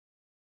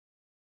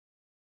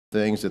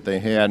things that they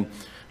had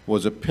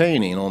was a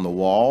painting on the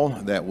wall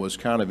that was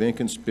kind of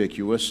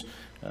inconspicuous.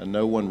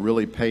 No one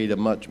really paid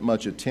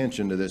much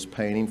attention to this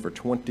painting for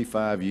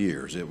 25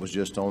 years. It was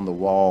just on the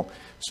wall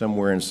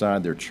somewhere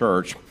inside their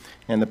church.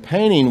 And the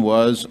painting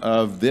was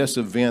of this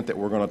event that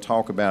we're going to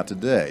talk about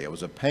today. It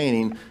was a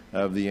painting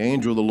of the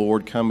angel of the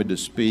Lord coming to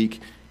speak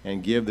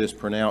and give this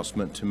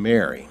pronouncement to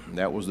Mary.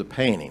 That was the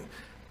painting.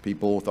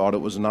 People thought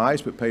it was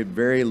nice, but paid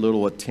very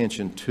little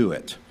attention to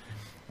it.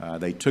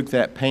 They took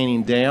that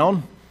painting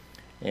down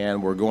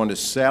and were going to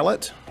sell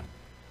it.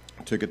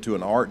 Took it to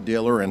an art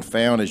dealer and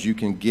found, as you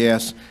can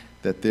guess,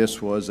 that this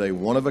was a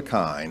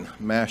one-of-a-kind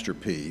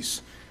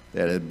masterpiece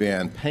that had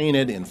been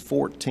painted in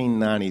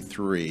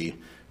 1493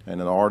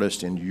 and an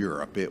artist in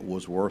Europe. It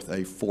was worth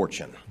a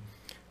fortune.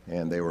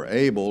 And they were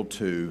able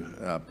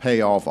to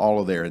pay off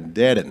all of their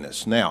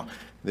indebtedness. Now,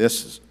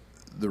 this is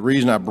the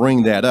reason I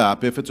bring that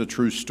up. If it's a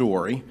true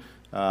story,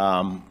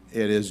 it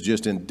is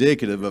just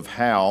indicative of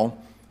how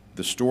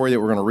the story that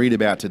we're going to read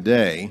about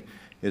today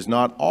is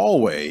not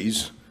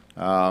always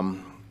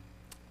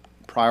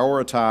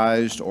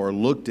prioritized or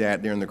looked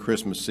at during the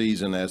Christmas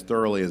season as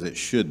thoroughly as it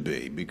should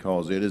be,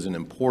 because it is an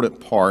important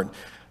part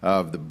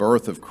of the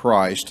birth of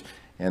Christ,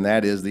 and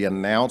that is the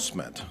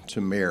announcement to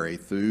Mary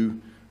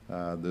through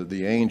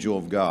the angel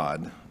of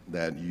God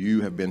that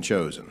you have been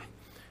chosen.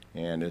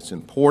 And it's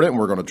important.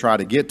 We're going to try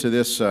to get to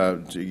this,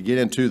 to get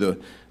into the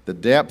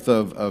depth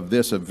of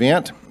this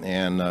event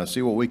and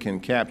see what we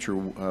can capture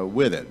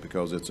with it,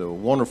 because it's a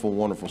wonderful,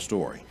 wonderful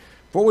story.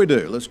 Before we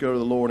do, let's go to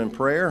the Lord in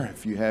prayer.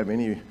 If you have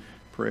any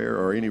prayer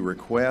or any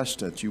request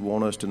that you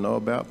want us to know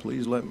about,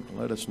 please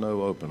let us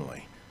know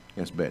openly.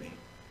 Yes, Betty.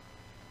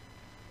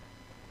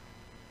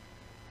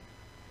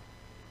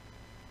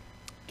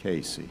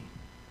 Casey.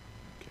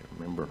 Can't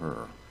remember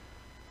her.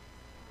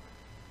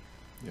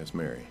 Yes,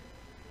 Mary.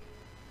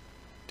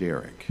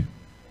 Derek.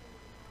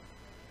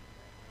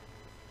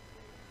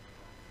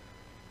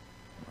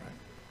 All right.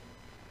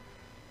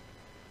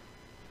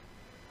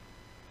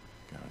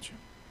 Gotcha.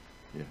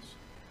 Yes.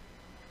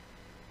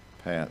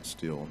 Pat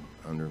still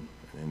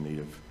in need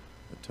of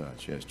a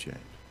touch. Yes, James.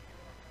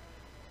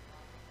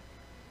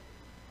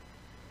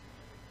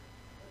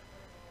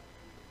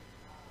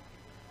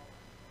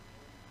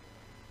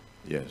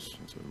 Yes,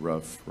 it's a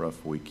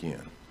rough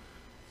weekend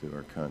through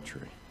our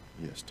country.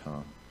 Yes,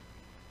 Tom.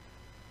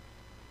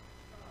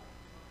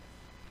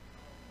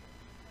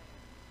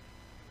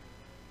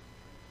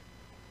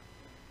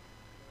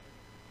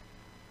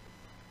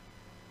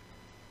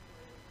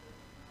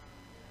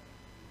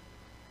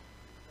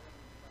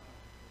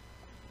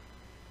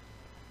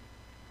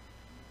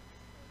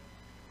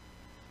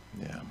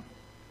 Yeah.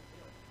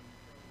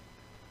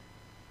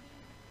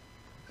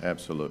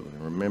 Absolutely.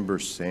 Remember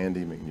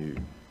Sandy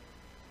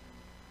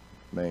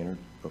Maynard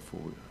before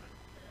we...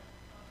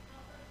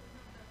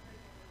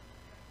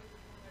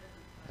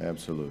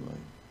 Absolutely.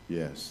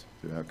 Yes.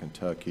 Throughout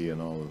Kentucky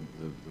and all of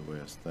the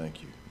West.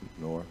 Thank you.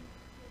 Nora?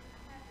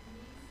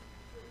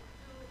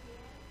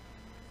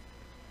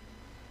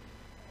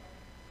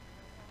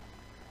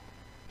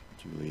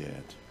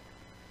 Juliet.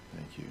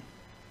 Thank you.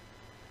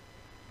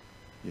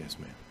 Yes,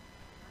 ma'am.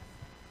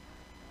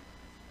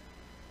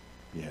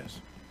 Yes.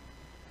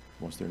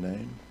 What's their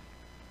name?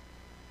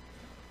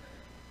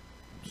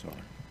 I'm sorry.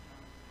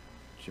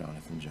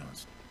 Jonathan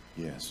Johnson.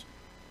 Yes.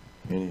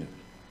 Any of it.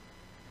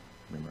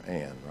 Remember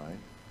Ann, right?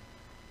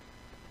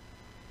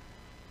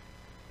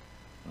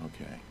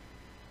 Okay.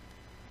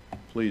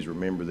 Please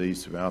remember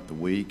these throughout the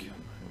week.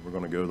 We're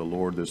going to go to the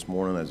Lord this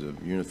morning as a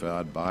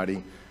unified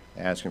body,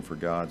 asking for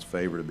God's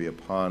favor to be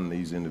upon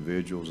these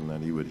individuals and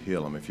that He would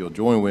heal them. If you'll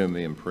join with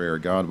me in prayer,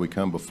 God, we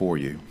come before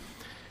you,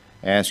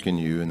 asking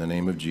you in the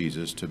name of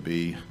Jesus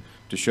to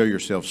show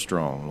yourself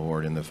strong,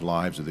 Lord, in the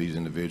lives of these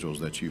individuals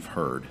that you've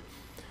heard.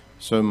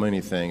 So many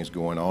things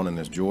going on in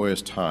this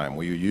joyous time.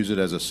 Will you use it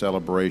as a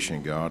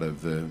celebration, God,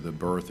 of the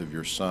birth of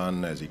your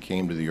Son as He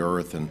came to the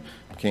earth and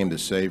became the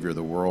Savior of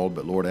the world.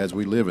 But Lord, as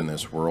we live in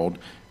this world,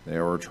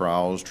 there are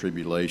trials,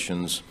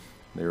 tribulations,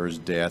 there is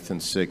death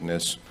and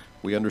sickness.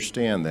 We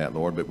understand that,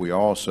 Lord, but we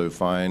also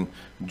find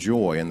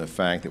joy in the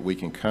fact that we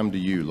can come to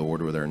you,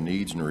 Lord, with our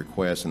needs and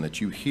requests, and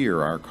that you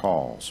hear our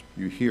calls.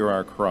 You hear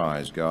our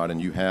cries, God, and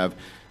you have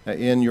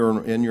in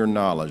your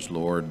knowledge,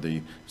 Lord,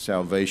 the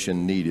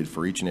salvation needed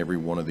for each and every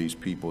one of these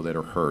people that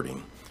are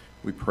hurting.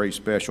 We pray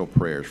special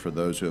prayers for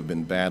those who have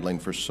been battling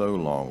for so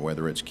long,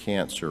 whether it's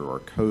cancer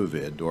or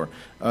COVID or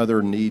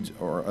other needs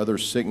or other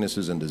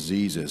sicknesses and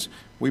diseases.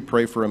 We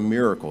pray for a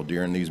miracle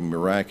during this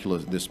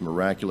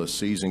miraculous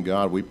season,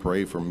 God. We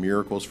pray for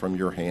miracles from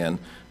your hand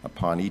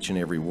upon each and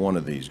every one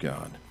of these,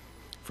 God.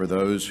 For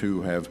those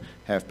who have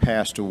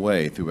passed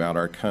away throughout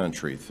our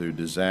country through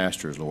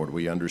disasters, Lord,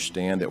 we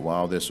understand that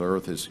while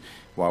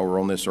we're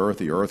on this earth,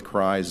 the earth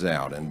cries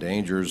out and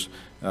dangers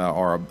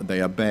they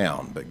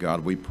abound. But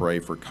God, we pray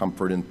for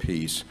comfort and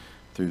peace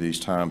through these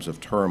times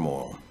of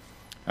turmoil.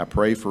 I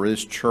pray for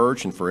this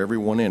church and for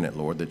everyone in it,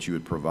 Lord, that you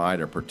would provide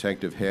a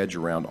protective hedge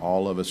around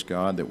all of us,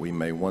 God, that we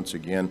may once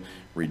again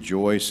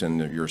rejoice in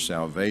your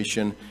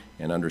salvation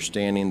and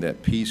understanding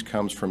that peace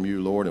comes from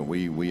you, Lord, and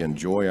we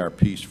enjoy our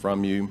peace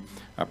from you.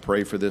 I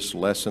pray for this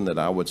lesson that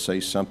I would say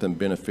something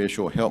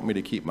beneficial. Help me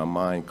to keep my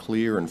mind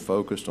clear and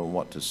focused on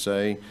what to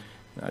say.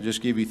 And I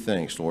just give you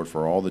thanks, Lord,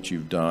 for all that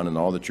you've done and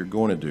all that you're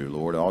going to do,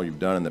 Lord, all you've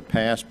done in the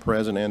past,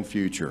 present, and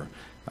future.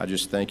 I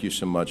just thank you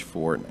so much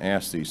for it and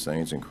ask these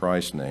things in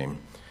Christ's name.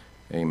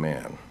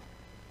 Amen.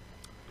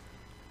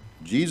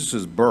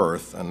 Jesus'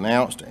 birth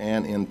announced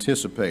and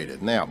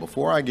anticipated. Now,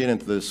 before I get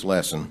into this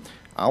lesson,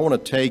 I want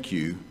to take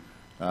you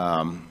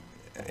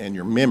in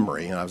your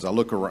memory, and as I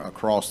look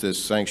across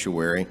this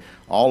sanctuary,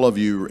 all of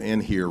you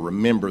in here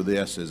remember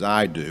this as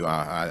I do.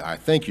 I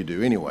think you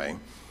do anyway.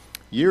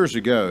 Years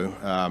ago,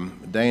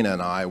 Dana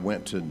and I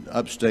went to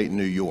upstate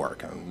New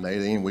York.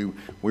 Nadine, we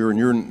were in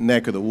your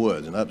neck of the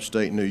woods in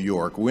upstate New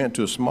York. We went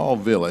to a small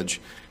village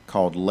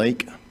called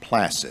Lake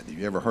Placid. Have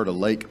you ever heard of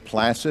Lake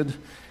Placid?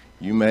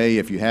 You may,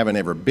 if you haven't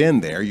ever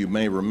been there, you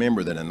may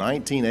remember that in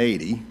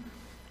 1980,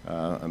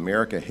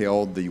 America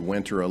held the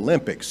Winter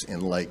Olympics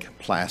in Lake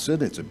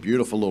Placid. It's a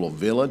beautiful little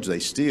village. They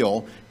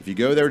still, if you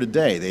go there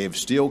today, they have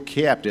still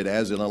kept it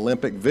as an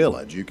Olympic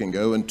village. You can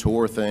go and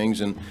tour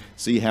things and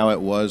see how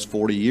it was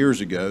 40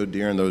 years ago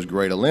during those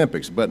great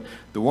Olympics. But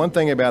the one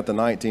thing about the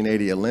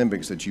 1980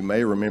 Olympics that you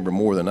may remember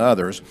more than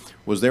others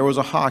was there was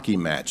a hockey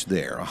match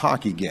there, a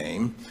hockey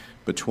game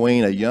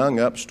between a young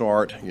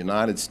upstart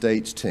United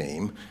States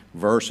team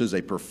versus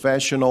a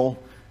professional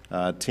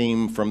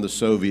team from the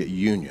Soviet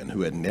Union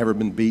who had never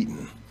been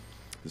beaten.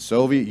 The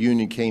Soviet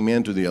Union came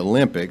into the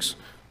Olympics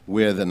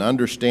with an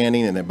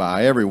understanding, and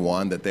by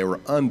everyone, that they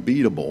were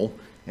unbeatable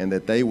and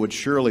that they would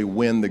surely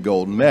win the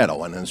gold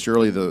medal. And then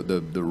surely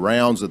the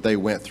rounds that they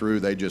went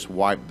through, they just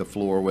wiped the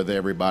floor with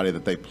everybody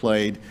that they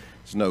played.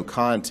 It's no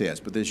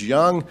contest. But this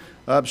young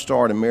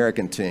upstart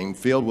American team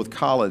filled with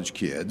college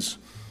kids,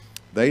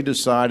 they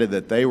decided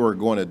that they were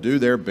going to do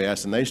their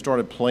best, and they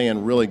started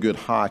playing really good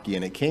hockey.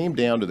 And it came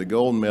down to the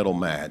gold medal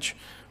match,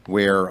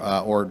 where,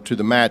 or to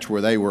the match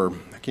where they were,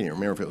 I can't even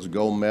remember if it was a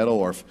gold medal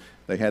or if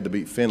they had to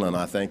beat Finland,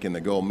 I think, in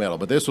the gold medal.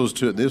 But this was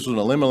an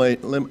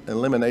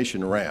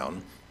elimination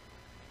round,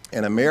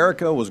 and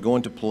America was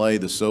going to play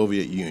the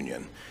Soviet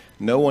Union.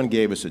 No one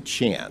gave us a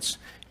chance.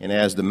 And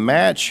as the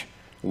match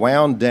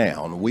wound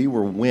down, we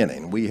were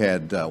winning. We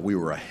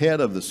were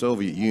ahead of the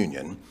Soviet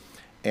Union.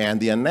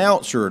 And the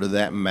announcer to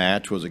that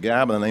match was a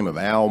guy by the name of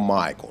Al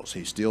Michaels.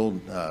 He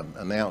still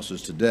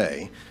announces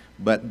today.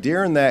 But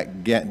during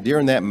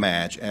that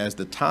match, as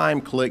the time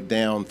clicked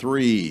down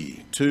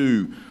 3,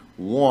 2,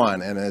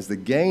 1, and as the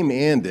game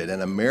ended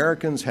and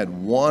Americans had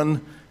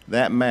won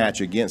that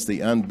match against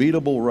the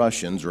unbeatable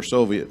Russians or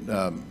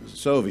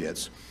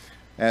Soviets,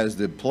 as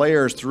the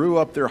players threw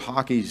up their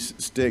hockey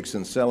sticks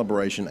in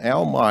celebration,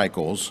 Al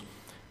Michaels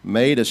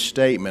made a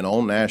statement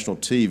on national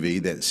TV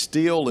that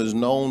still is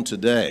known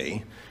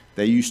today,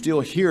 that you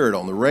still hear it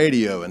on the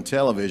radio and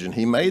television.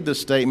 He made the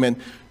statement,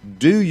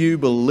 "Do you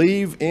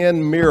believe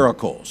in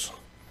miracles?"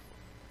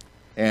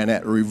 And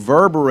it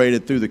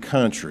reverberated through the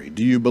country.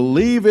 Do you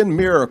believe in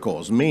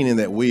miracles? Meaning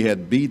that we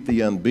had beat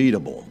the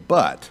unbeatable.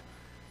 But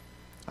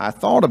I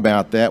thought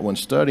about that when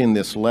studying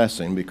this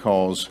lesson,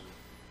 because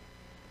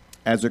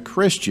as a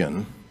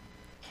Christian,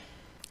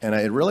 and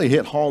it really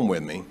hit home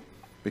with me,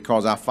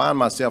 because I find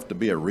myself to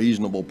be a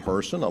reasonable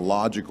person, a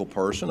logical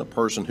person, a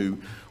person who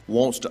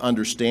wants to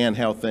understand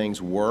how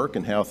things work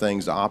and how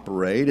things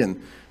operate,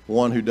 and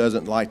one who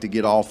doesn't like to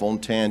get off on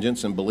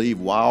tangents and believe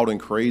wild and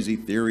crazy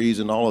theories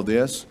and all of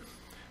this.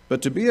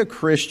 But to be a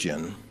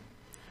Christian,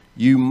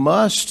 you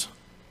must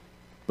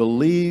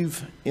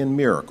believe in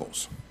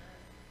miracles.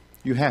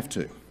 You have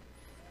to.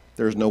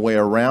 There's no way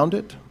around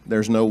it.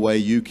 There's no way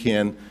you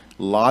can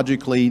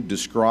logically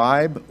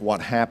describe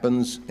what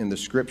happens in the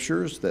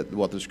Scriptures,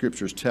 what the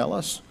Scriptures tell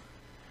us.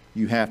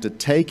 You have to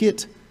take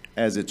it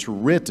as it's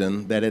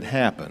written that it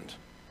happened.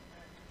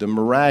 The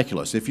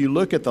miraculous. If you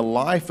look at the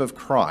life of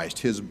Christ,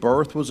 his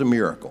birth was a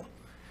miracle.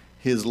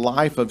 His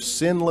life of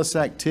sinless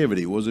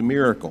activity was a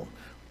miracle.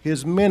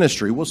 His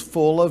ministry was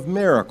full of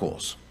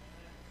miracles.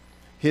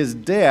 His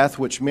death,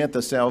 which meant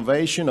the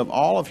salvation of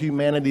all of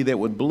humanity that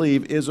would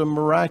believe, is a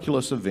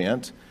miraculous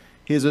event.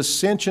 His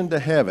ascension to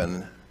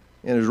heaven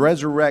and his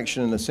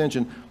resurrection and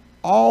ascension,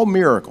 all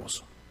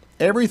miracles.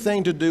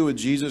 Everything to do with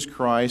Jesus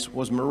Christ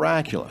was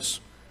miraculous.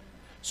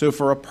 So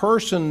for a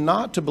person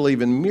not to believe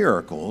in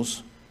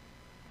miracles,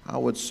 I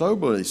would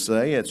soberly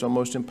say it's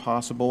almost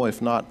impossible,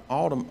 if not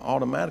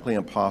automatically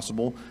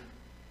impossible.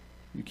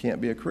 You can't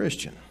be a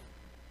Christian.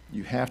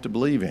 You have to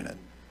believe in it.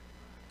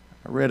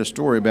 I read a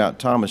story about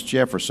Thomas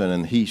Jefferson,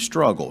 and he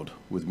struggled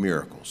with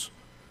miracles.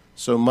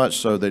 So much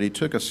so that he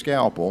took a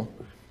scalpel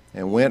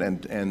and went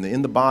and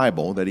in the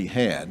Bible that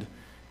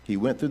he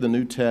went through the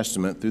New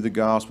Testament, through the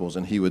Gospels,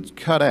 and he would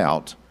cut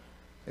out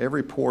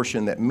every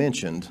portion that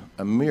mentioned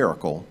a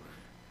miracle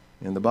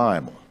in the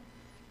Bible.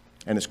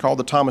 And it's called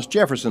the Thomas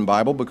Jefferson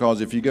Bible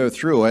because if you go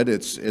through it,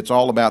 it's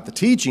all about the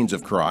teachings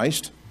of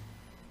Christ,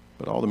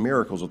 but all the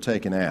miracles are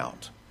taken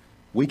out.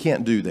 We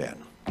can't do that.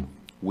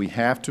 We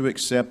have to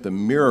accept the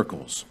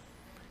miracles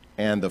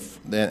And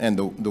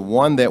the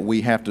one that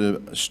we have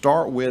to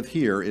start with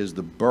here is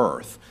the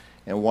birth.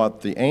 And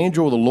what the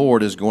angel of the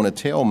Lord is going to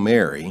tell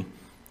Mary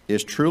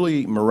is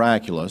truly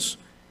miraculous.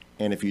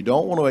 And if you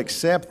don't want to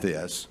accept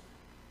this,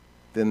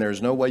 then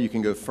there's no way you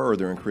can go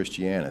further in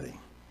Christianity.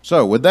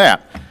 So with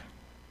that,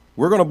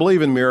 we're going to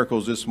believe in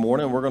miracles this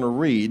morning. We're going to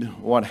read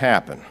what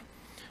happened.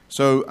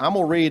 So I'm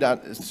going to read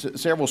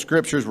several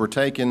scriptures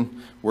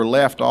were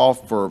left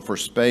off for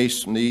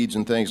space needs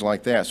and things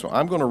like that. So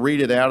I'm going to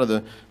read it out of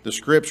the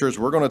scriptures.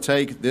 We're going to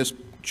take this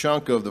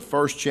chunk of the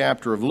first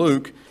chapter of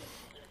Luke,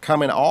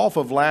 coming off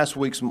of last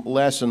week's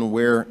lesson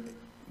where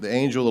the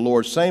angel of the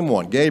Lord, same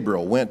one,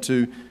 Gabriel, went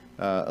to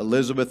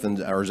Elizabeth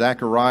or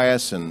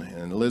Zacharias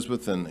and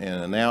Elizabeth and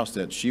announced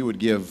that she would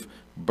give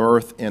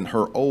birth in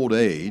her old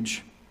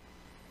age.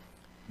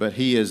 But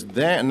he is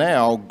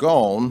now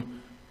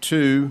gone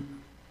to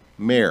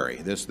Mary,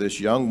 this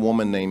young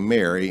woman named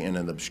Mary, in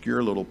an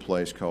obscure little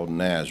place called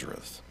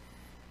Nazareth.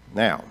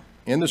 Now,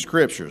 in the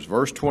scriptures,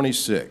 verse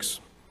 26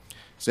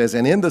 says,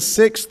 "And in the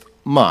 6th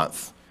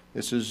month,"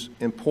 this is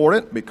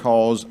important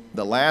because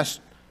the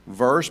last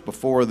verse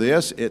before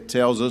this, it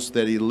tells us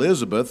that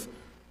Elizabeth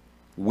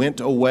went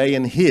away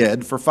and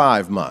hid for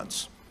 5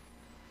 months.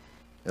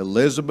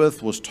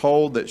 Elizabeth was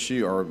told that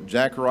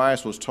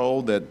Zacharias was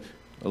told that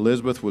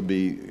Elizabeth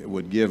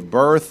would give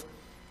birth,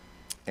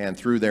 and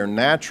through their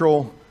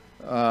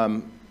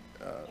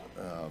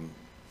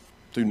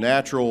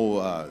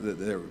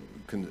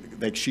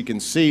she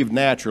conceived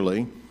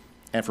naturally,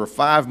 and for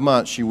 5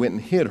 months she went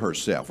and hid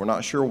herself. We're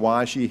not sure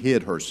why she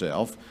hid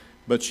herself,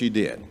 but she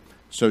did.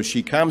 So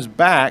she comes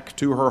back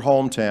to her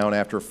hometown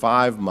after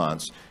 5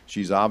 months.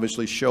 She's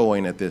obviously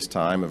showing at this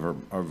time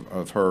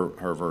of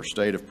her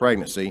state of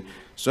pregnancy.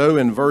 So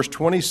in verse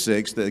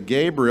 26, that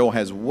Gabriel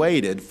has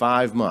waited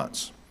 5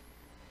 months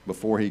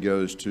before he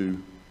goes to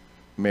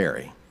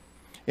Mary.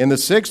 In the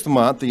 6th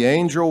month, the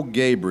angel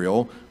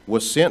Gabriel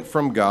was sent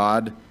from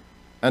God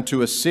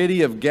unto a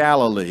city of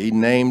Galilee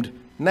named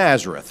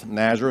Nazareth.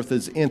 Nazareth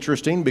is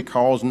interesting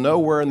because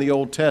nowhere in the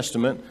Old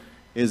Testament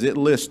is it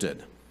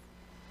listed.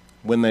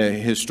 When the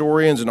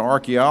historians and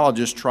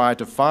archaeologists try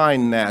to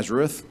find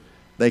Nazareth,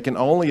 they can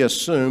only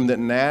assume that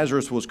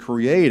Nazareth was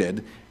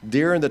created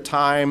during the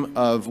time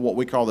of what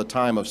we call the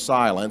time of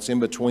silence, in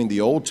between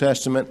the Old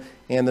Testament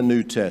and the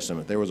New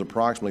Testament. There was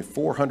approximately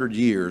 400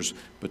 years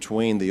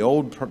between the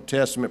Old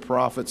Testament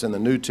prophets and the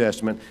New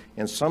Testament,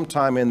 and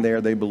sometime in there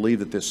they believe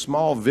that this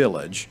small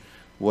village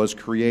was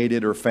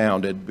created or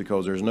founded,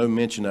 because there's no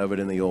mention of it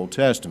in the Old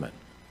Testament.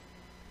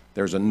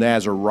 There's a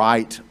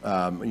Nazarite,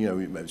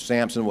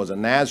 Samson was a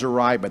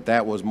Nazarite, but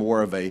that was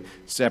more of a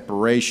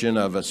separation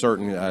of a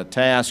certain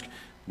task.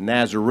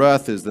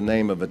 Nazareth is the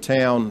name of a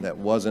town that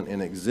wasn't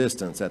in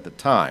existence at the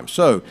time.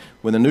 So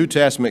when the New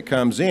Testament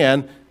comes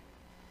in,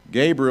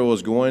 Gabriel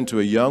is going to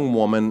a young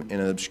woman in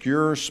an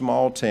obscure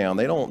small town.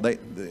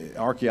 The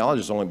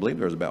archaeologists only believe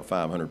there's about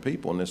 500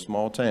 people in this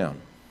small town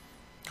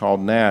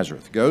called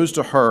Nazareth. Goes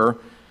to her,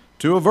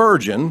 to a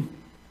virgin,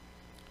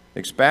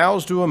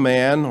 espoused to a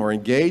man or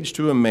engaged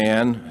to a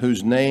man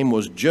whose name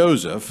was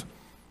Joseph,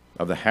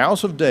 of the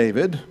house of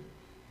David,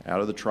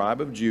 out of the tribe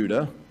of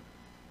Judah.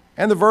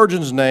 And the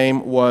virgin's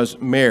name was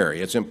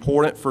Mary. It's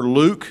important for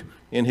Luke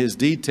in his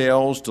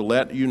details to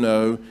let you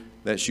know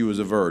that she was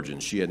a virgin.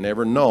 She had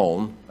never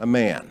known a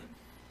man.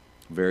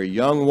 A very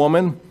young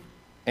woman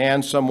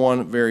and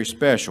someone very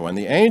special. And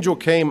the angel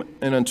came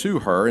in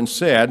unto her and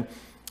said,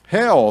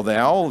 Hail,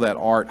 thou that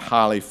art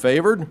highly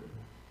favored,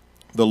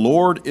 the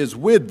Lord is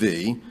with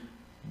thee.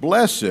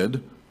 Blessed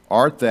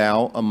art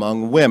thou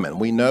among women.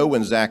 We know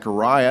when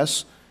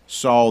Zacharias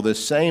saw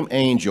this same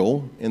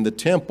angel in the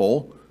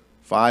temple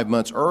 5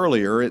 months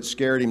earlier, it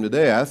scared him to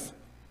death.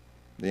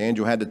 The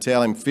angel had to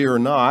tell him, fear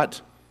not.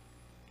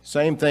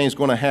 Same thing's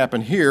going to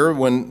happen here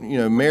when,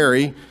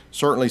 Mary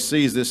certainly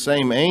sees this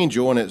same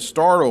angel and it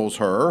startles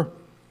her.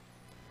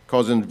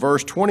 Because in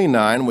verse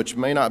 29, which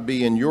may not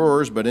be in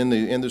yours, but in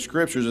the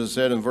scriptures it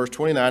said in verse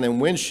 29,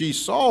 and when she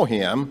saw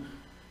him,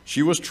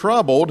 she was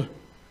troubled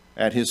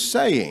at his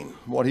saying,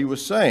 what he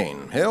was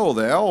saying. Hail,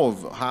 thou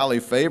highly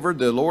favored,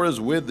 the Lord is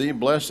with thee,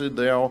 blessed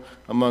thou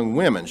among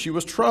women. She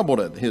was troubled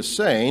at his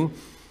saying,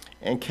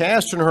 and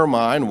cast in her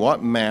mind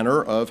what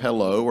manner of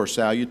hello or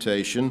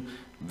salutation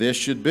this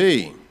should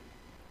be.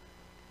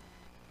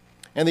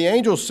 And the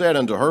angel said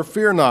unto her,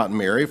 Fear not,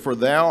 Mary, for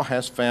thou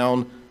hast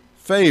found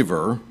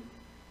favor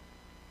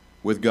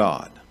with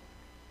God.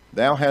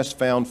 Thou hast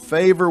found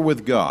favor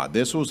with God.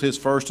 This was his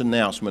first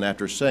announcement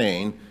after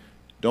saying,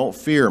 don't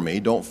fear me,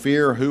 don't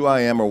fear who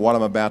I am or what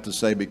I'm about to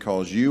say,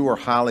 because you are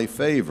highly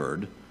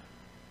favored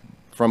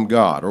from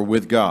God or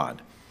with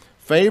God.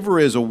 Favor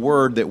is a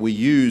word that we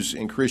use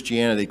in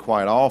Christianity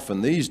quite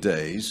often these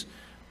days.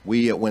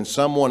 When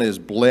someone is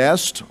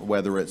blessed,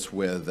 whether it's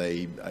with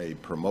a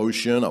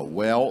promotion, a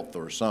wealth,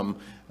 or something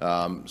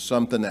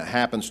that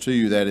happens to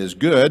you that is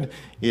good,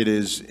 it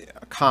is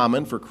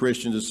common for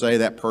Christians to say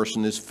that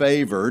person is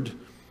favored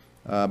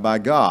by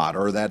God,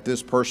 or that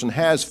this person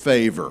has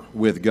favor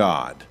with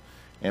God.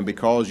 And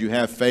because you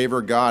have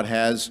favor, God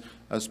has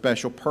a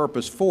special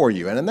purpose for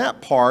you. And in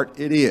that part,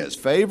 it is.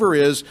 Favor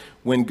is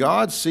when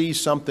God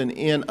sees something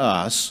in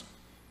us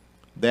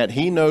that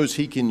he knows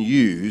he can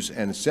use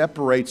and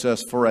separates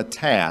us for a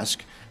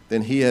task,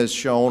 then he has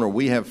shown, or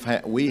we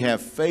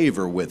have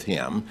favor with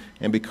him.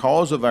 And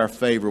because of our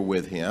favor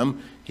with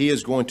him, he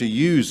is going to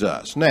use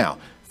us. Now,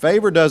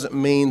 favor doesn't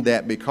mean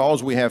that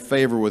because we have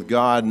favor with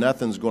God,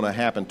 nothing's going to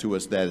happen to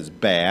us that is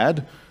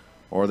bad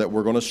or that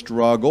we're going to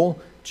struggle.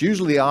 It's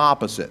usually the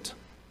opposite.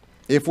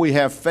 If we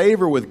have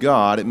favor with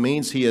God, it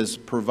means he has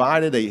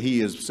he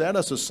has set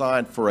us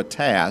aside for a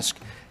task,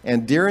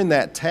 and during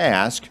that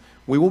task,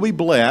 we will be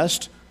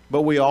blessed,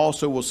 but we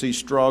also will see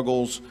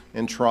struggles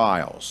and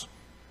trials.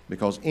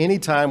 Because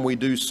anytime we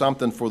do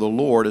something for the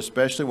Lord,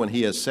 especially when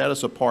he has set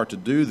us apart to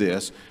do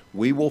this,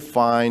 we will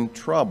find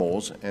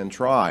troubles and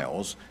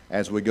trials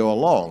as we go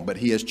along. But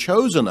he has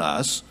chosen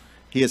us.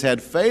 He has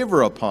had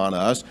favor upon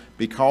us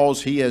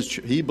because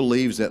he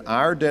believes that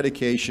our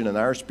dedication and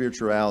our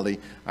spirituality,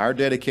 our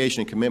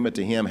dedication and commitment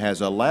to him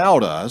has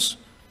allowed us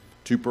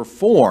to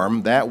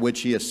perform that which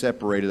he has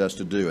separated us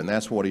to do. And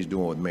that's what he's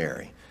doing with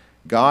Mary.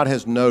 God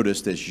has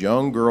noticed this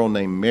young girl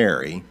named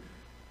Mary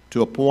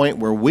to a point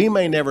where we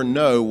may never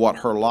know what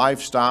her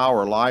lifestyle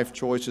or life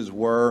choices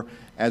were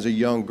as a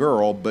young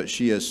girl, but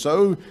she is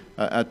so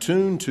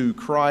attuned to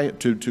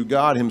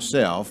God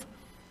himself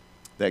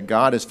that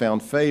God has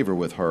found favor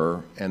with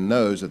her and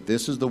knows that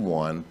this is the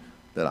one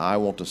that I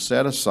want to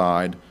set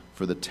aside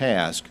for the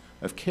task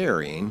of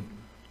carrying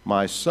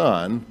my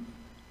son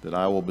that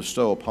I will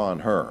bestow upon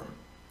her.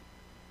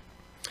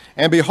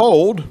 And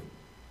behold,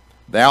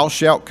 thou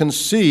shalt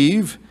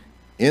conceive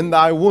in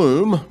thy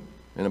womb,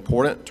 an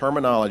important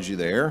terminology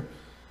there,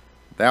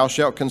 thou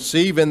shalt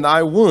conceive in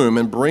thy womb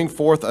and bring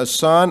forth a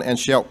son, and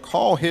shalt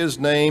call his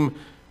name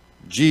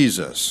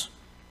Jesus.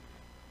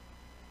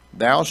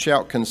 Thou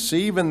shalt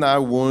conceive in thy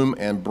womb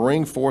and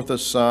bring forth a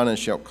son, and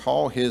shalt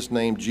call his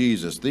name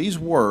Jesus. These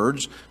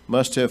words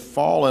must have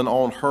fallen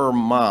on her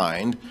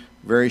mind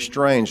very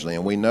strangely,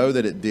 and we know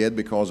that it did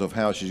because of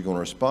how she's going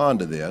to respond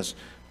to this.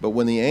 But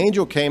when the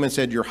angel came and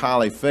said, you're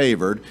highly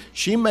favored,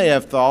 she may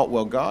have thought,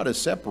 well, God has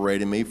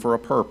separated me for a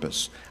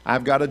purpose.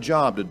 I've got a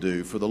job to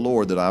do for the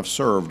Lord that I've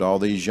served all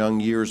these young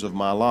years of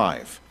my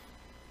life.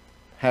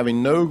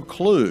 Having no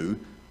clue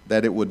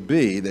that it would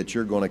be that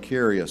you're going to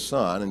carry a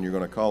son and you're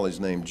going to call his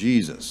name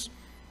Jesus.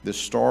 This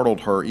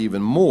startled her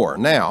even more.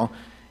 Now,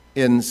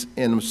 in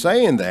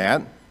saying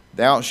that,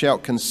 thou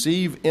shalt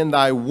conceive in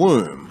thy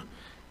womb,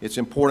 it's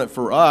important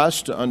for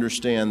us to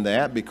understand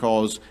that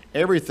because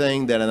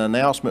everything that an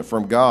announcement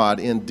from God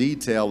in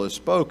detail is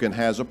spoken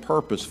has a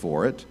purpose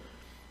for it.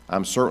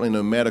 I'm certainly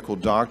no medical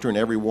doctor, and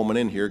every woman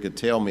in here could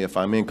tell me if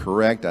I'm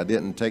incorrect. I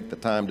didn't take the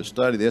time to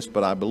study this,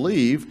 but I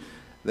believe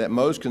that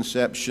most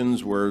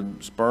conceptions where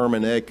sperm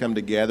and egg come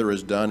together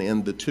is done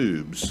in the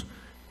tubes.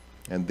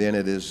 And then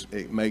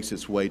it makes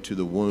its way to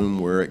the womb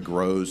where it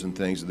grows and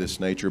things of this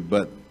nature.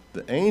 But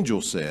the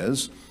angel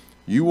says,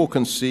 you will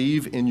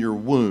conceive in your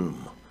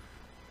womb.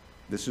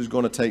 This is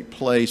going to take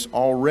place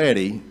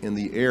already in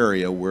the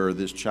area where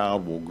this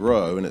child will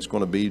grow, and it's going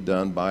to be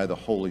done by the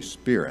Holy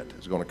Spirit.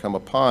 It's going to come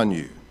upon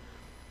you.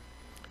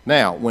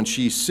 Now, when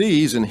she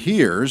sees and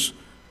hears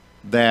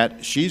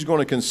that she's going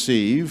to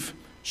conceive,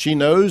 she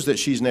knows that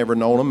she's never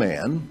known a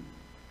man,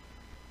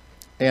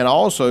 and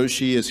also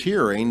she is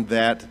hearing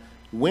that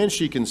when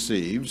she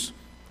conceives,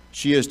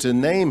 she is to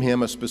name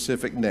him a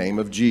specific name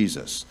of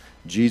Jesus.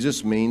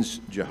 Jesus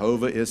means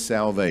Jehovah is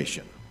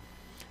salvation.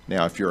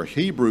 Now, if you're a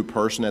Hebrew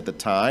person at the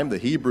time, the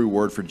Hebrew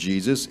word for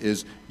Jesus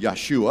is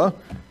Yeshua.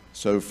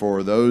 So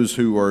for those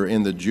who are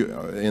in the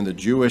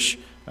Jewish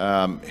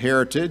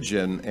heritage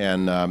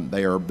and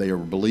they are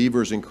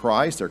believers in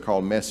Christ, they're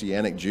called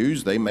Messianic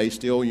Jews.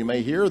 You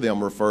may hear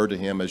them refer to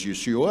him as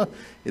Yeshua.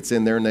 It's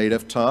in their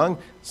native tongue.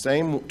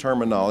 Same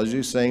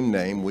terminology, same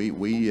name.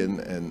 We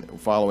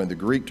following the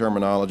Greek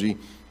terminology,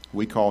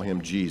 we call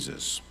him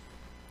Jesus.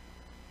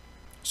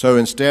 So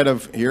instead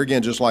of, here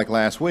again, just like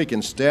last week,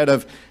 instead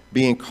of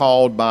being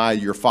called by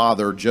your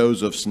father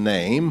Joseph's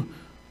name,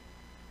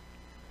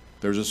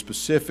 there's a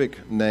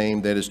specific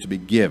name that is to be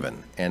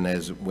given. And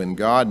when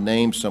God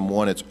names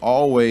someone, it's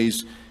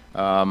always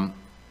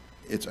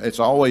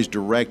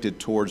directed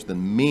towards the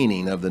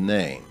meaning of the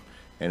name.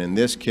 And in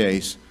this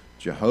case,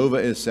 Jehovah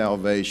is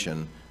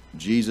salvation.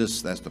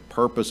 Jesus, that's the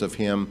purpose of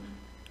him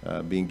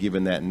being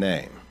given that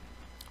name.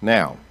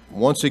 Now,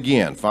 once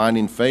again,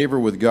 finding favor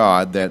with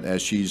God, that as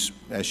she's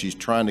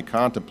trying to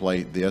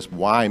contemplate this,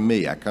 why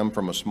me? I come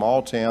from a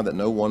small town that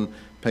no one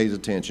pays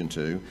attention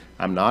to.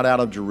 I'm not out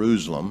of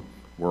Jerusalem,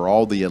 where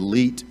all the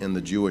elite in the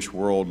Jewish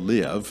world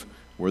live,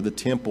 where the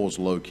temple's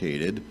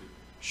located.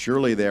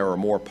 Surely there are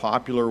more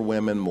popular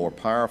women, more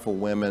powerful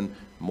women,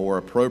 more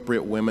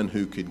appropriate women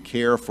who could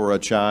care for a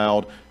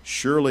child.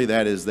 Surely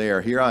that is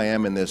there. Here I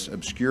am in this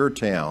obscure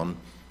town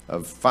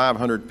of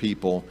 500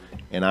 people,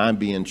 and I'm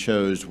being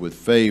chosen with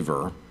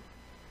favor.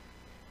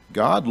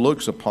 God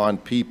looks upon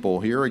people,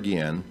 here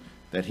again,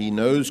 that he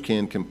knows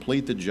can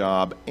complete the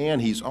job,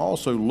 and he's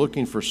also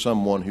looking for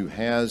someone who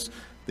has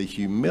the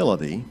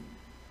humility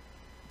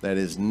that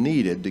is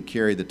needed to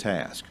carry the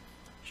task.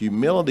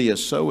 Humility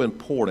is so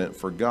important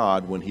for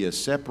God when He has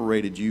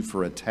separated you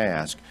for a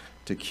task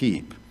to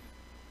keep.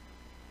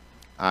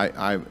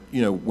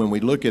 When we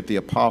look at the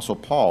Apostle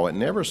Paul, it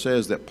never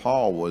says that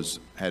Paul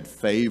had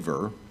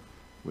favor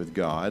with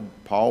God.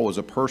 Paul was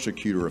a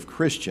persecutor of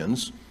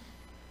Christians.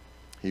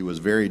 He was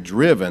very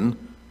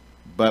driven,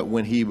 but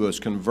when he was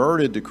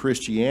converted to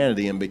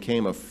Christianity and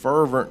became a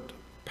fervent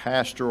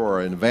pastor,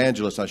 or an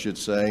evangelist, I should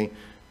say,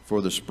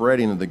 for the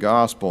spreading of the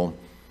gospel,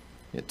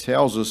 it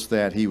tells us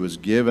that he was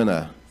given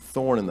a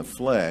thorn in the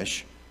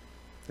flesh,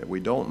 that we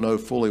don't know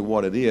fully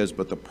what it is,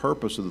 but the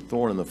purpose of the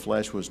thorn in the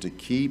flesh was to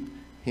keep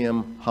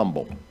him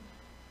humble,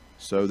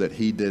 so that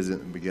he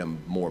doesn't become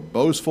more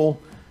boastful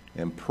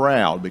and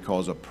proud,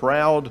 because a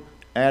proud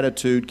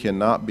attitude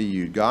cannot be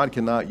used. God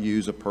cannot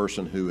use a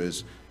person who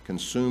is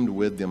consumed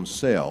with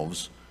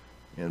themselves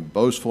in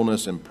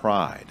boastfulness and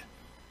pride.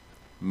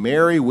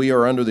 Mary, we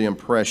are under the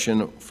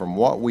impression from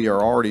what we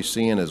are already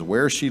seeing is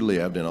where she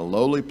lived, in a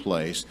lowly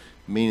place,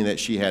 meaning that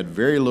she had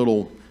very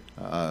little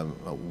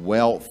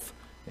wealth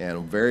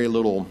and very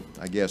little,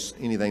 I guess,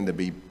 anything to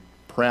be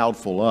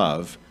proudful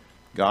of.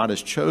 God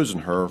has chosen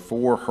her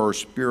for her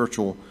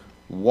spiritual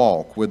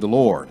walk with the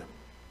Lord.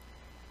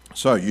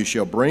 So you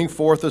shall bring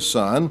forth a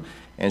son,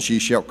 and you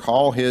shall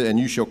call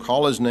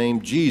his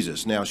name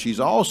Jesus. Now she's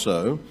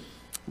also,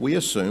 we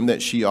assume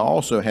that she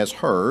also has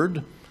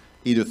heard,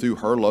 either through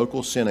her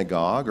local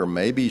synagogue, or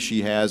maybe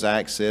she has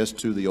access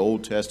to the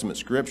Old Testament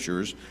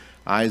scriptures.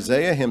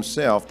 Isaiah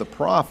himself, the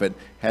prophet,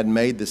 had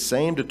made the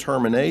same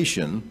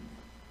determination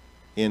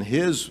in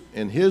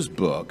his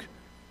book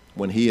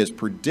when he is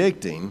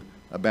predicting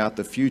about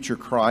the future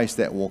Christ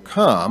that will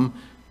come,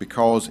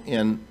 because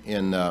in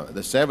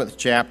the 7th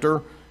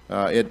chapter,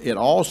 it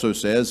also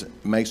says,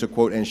 makes a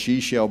quote, and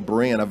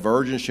a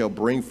virgin shall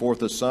bring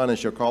forth a son, and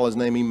shall call his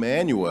name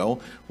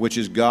Emmanuel, which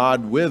is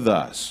God with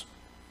us.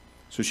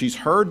 So she's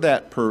heard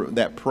that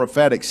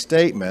prophetic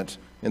statement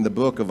in the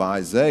book of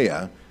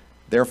Isaiah.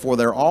 Therefore,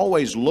 they're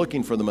always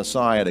looking for the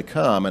Messiah to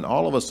come, and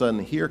all of a sudden,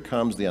 here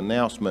comes the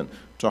announcement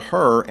to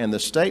her, and the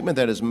statement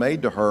that is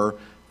made to her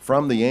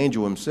from the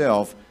angel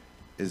himself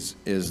is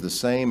the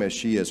same as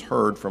she has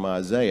heard from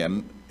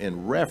Isaiah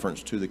in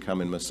reference to the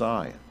coming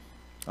Messiah.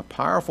 A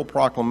powerful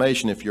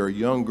proclamation if you're a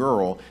young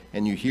girl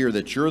and you hear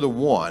that you're the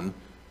one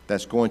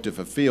that's going to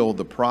fulfill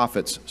the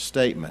prophet's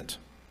statement.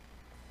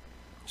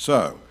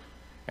 So,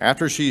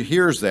 after she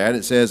hears that,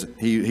 it says,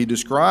 he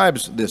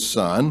describes this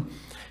son,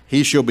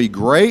 he shall be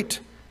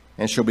great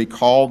and shall be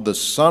called the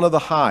Son of the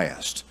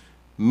Highest,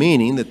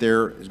 meaning that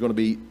there is going to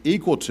be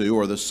equal to,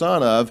 or the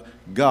Son of,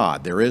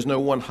 God. There is no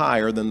one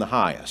higher than the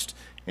highest.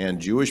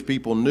 And Jewish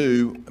people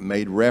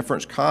made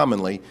reference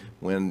commonly,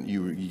 when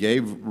you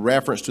gave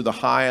reference to the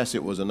highest,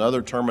 it was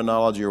another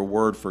terminology or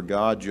word for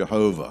God,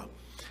 Jehovah.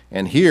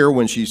 And here,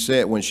 when she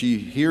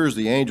hears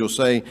the angel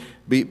say,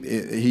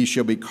 he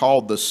shall be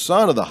called the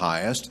Son of the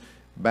Highest,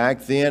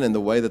 back then, in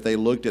the way that they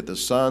looked at the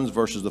sons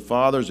versus the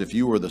fathers, if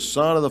you were the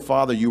son of the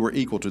Father, you were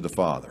equal to the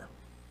Father.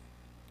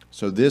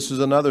 So this is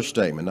another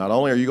statement. Not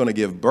only are you going to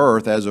give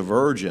birth as a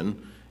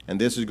virgin, and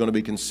this is going to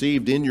be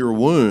conceived in your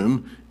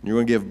womb, and you're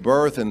going to give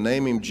birth and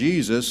name him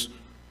Jesus,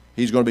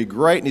 he's going to be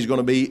great, and he's going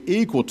to be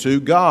equal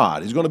to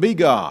God. He's going to be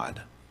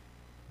God.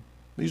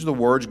 These are the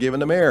words given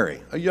to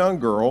Mary, a young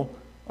girl,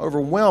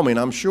 overwhelming,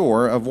 I'm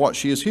sure, of what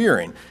she is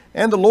hearing.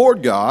 And the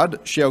Lord God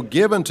shall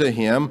give unto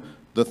him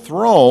the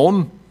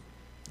throne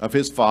of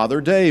his father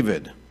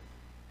David.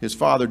 His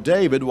father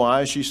David,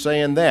 why is she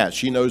saying that?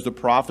 She knows the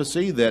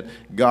prophecy that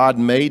God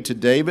made to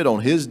David on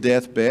his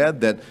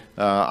deathbed, that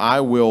I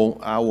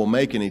will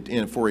make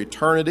for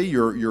eternity.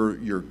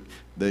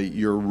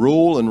 Your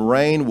rule and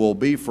reign will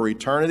be for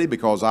eternity,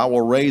 because I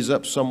will raise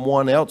up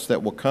someone else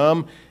that will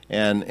come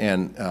and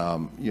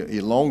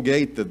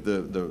elongate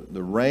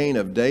the reign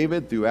of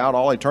David throughout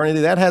all eternity.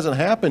 That hasn't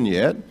happened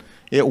yet.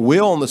 It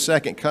will in the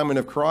second coming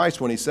of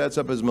Christ, when he sets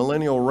up his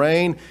millennial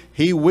reign.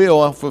 He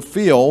will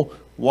fulfill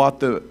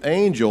what the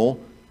angel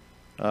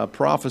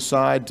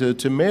prophesied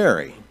to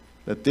Mary,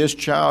 that this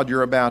child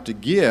you're about to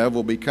give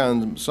will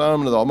become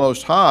son of the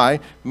Most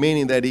High,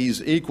 meaning that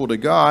he's equal to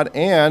God,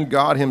 and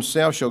God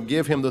himself shall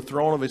give him the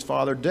throne of his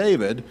father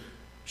David.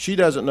 She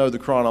doesn't know the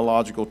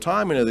chronological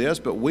timing of this,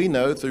 but we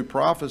know through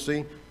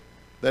prophecy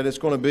that it's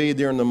going to be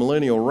during the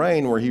millennial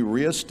reign where he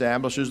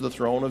reestablishes the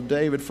throne of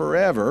David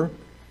forever.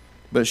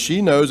 But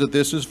she knows that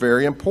this is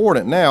very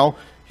important. Now,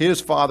 his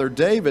father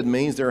David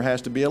means there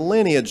has to be a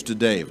lineage to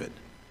David.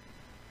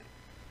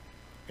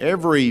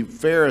 Every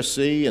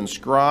Pharisee and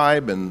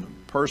scribe and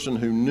person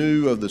who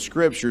knew of the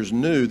scriptures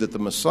knew that the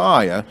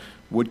Messiah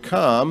would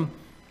come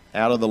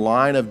out of the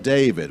line of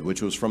David,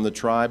 which was from the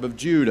tribe of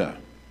Judah.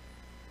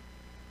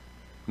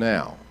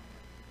 Now,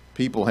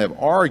 people have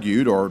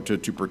argued, or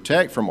to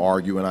protect from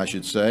arguing, I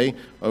should say,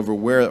 over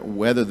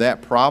whether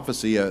that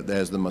prophecy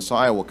as the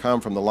Messiah will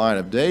come from the line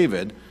of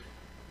David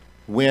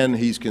when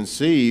he's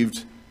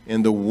conceived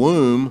in the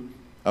womb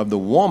of the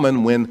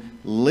woman, when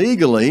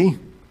legally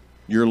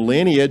your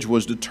lineage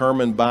was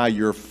determined by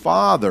your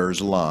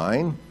father's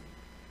line.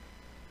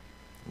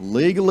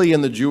 Legally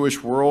in the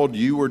Jewish world,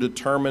 you were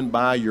determined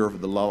by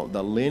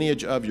the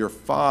lineage of your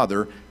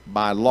father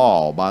by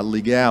law, by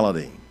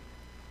legality.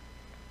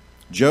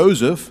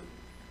 Joseph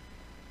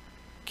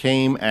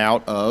came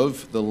out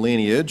of the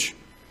lineage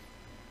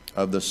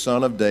of the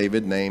son of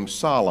David named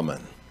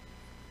Solomon.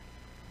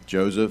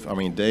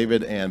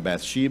 David and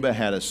Bathsheba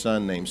had a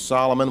son named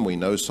Solomon. We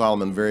know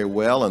Solomon very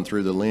well, and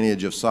through the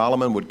lineage of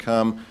Solomon would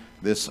come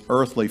this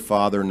earthly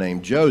father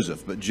named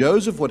Joseph. But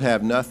Joseph would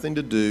have nothing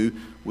to do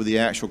with the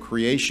actual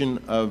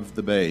creation of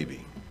the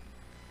baby.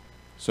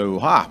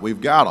 So,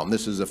 we've got him.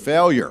 This is a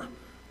failure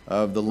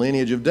of the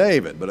lineage of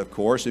David. But of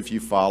course, if you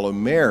follow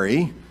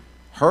Mary,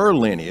 her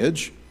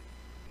lineage,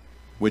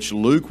 which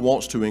Luke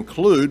wants to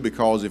include,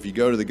 because if you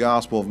go to the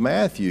Gospel of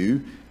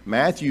Matthew,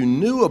 Matthew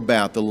knew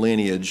about the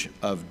lineage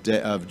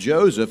of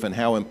Joseph and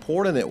how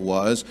important it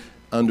was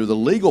under the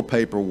legal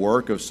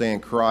paperwork of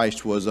saying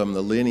Christ was the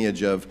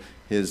lineage of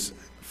his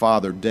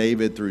father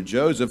David through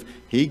Joseph.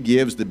 He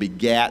gives the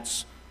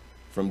begats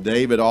from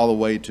David all the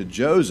way to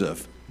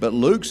Joseph. But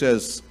Luke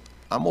says,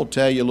 I'm going to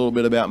tell you a little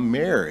bit about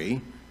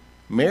Mary.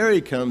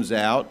 Mary comes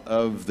out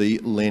of the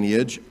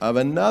lineage of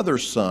another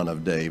son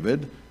of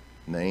David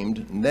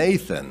named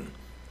Nathan,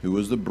 who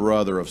was the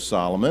brother of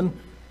Solomon.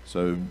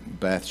 So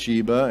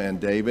Bathsheba and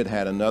David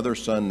had another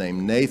son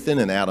named Nathan,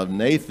 and out of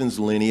Nathan's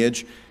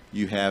lineage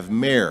you have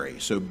Mary.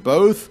 So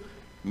both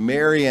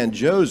Mary and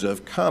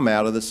Joseph come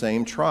out of the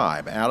same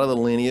tribe, out of the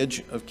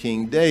lineage of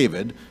King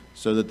David,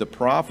 so that the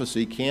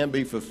prophecy can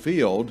be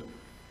fulfilled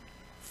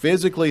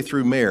physically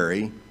through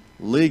Mary,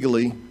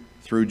 legally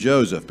through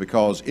Joseph.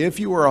 Because if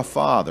you were a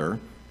father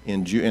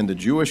in the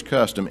Jewish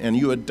custom and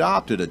you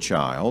adopted a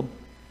child,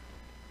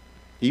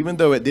 even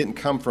though it didn't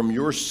come from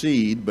your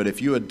seed, but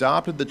if you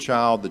adopted the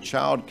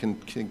child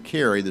can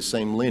carry the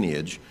same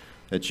lineage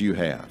that you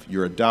have.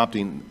 You're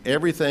adopting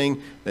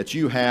everything that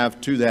you have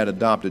to that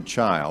adopted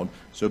child.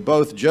 So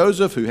both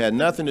Joseph, who had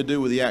nothing to do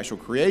with the actual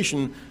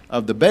creation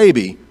of the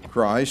baby,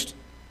 Christ,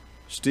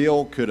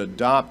 still could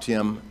adopt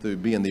him through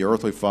being the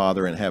earthly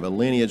father and have a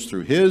lineage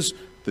through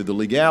the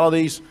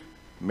legalities,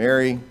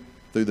 Mary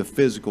through the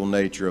physical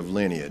nature of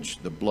lineage,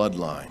 the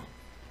bloodline.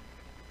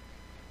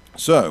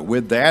 So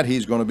with that,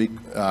 he's going to be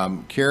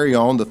carry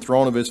on the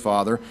throne of his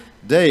father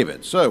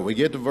David. So we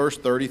get to verse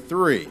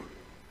 33.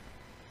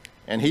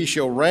 And he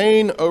shall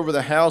reign over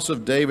the house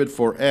of David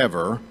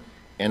forever,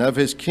 and of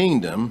his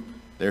kingdom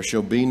there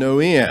shall be no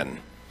end.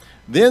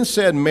 Then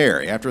said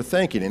Mary, after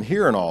thinking and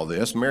hearing all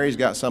this, Mary's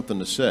got something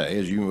to say,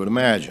 as you would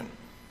imagine.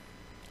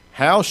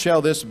 How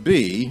shall this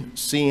be,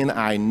 seeing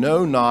I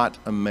know not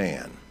a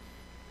man?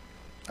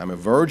 I'm a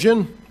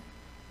virgin.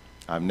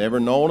 I've never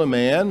known a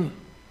man.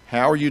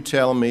 How are you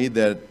telling me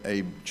that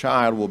a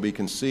child will be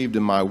conceived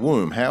in my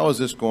womb? How is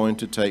this going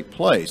to take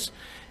place?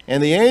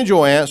 And the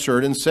angel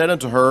answered and said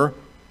unto her,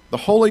 The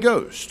Holy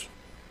Ghost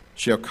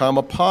shall come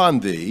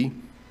upon thee,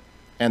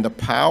 and the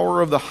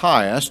power of the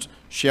highest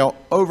shall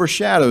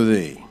overshadow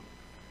thee.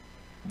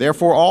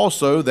 Therefore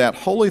also that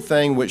holy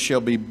thing which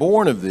shall be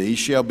born of thee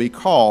shall be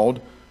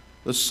called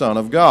the Son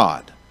of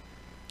God.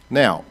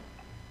 Now,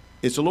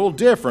 it's a little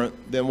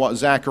different than what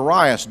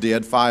Zacharias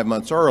did 5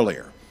 months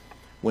earlier.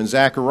 When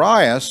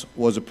Zacharias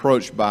was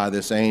approached by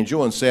this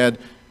angel and said,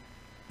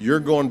 your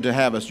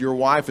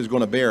wife is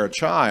going to bear a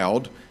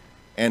child,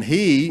 and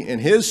he, in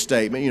his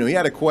statement, he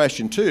had a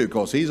question too,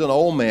 because he's an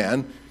old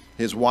man.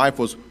 His wife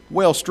was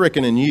well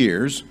stricken in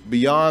years,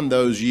 beyond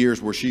those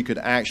years where she could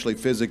actually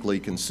physically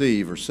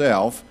conceive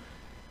herself.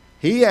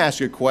 He asked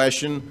a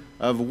question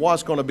of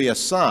what's going to be a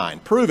sign.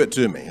 Prove it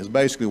to me, is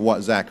basically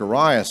what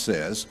Zacharias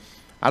says.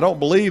 I don't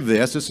believe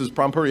this.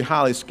 I'm pretty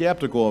highly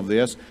skeptical of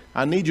this.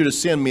 I need you to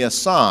send me a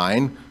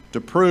sign to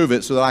prove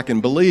it so that I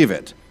can believe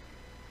it.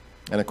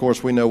 And of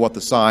course, we know what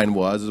the sign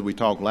was, as we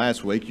talked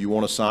last week. You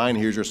want a sign?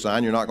 Here's your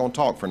sign. You're not going to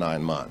talk for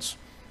 9 months.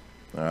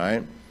 All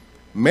right?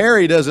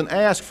 Mary doesn't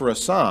ask for a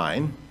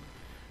sign.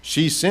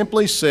 She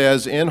simply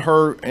says in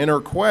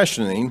her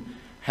questioning,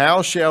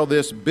 how shall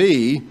this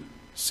be,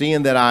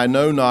 seeing that I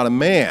know not a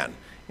man?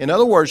 In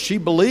other words, she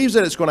believes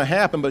that it's going to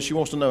happen, but she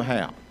wants to know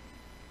how.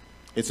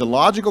 It's a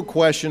logical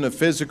question of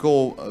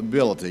physical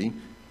ability,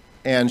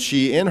 and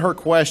she, in her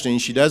questioning,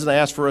 she doesn't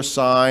ask for a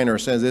sign or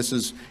says this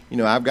is,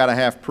 I've got to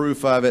have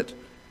proof of it.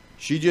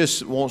 She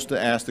just wants to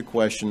ask the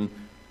question,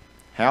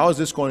 how is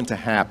this going to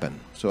happen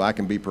so I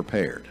can be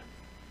prepared?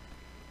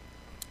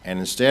 And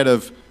instead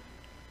of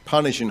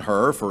punishing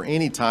her for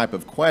any type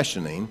of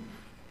questioning,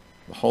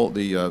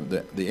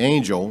 the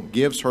angel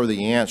gives her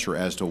the answer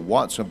as to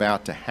what's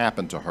about to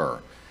happen to her.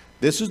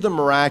 This is the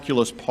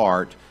miraculous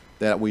part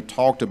that we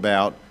talked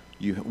about.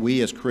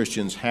 We as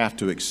Christians have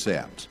to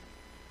accept.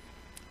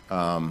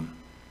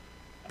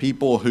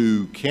 People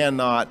who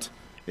cannot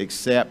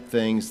accept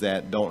things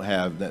that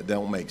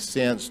don't make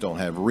sense, don't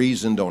have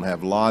reason, don't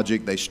have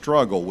logic, they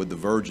struggle with the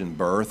virgin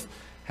birth,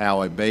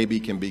 how a baby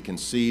can be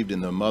conceived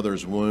in the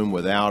mother's womb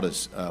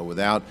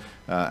without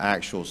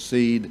actual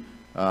seed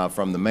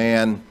from the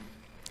man.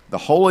 The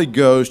Holy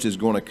Ghost is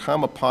going to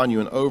come upon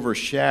you and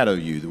overshadow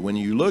you. When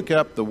you look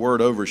up the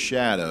word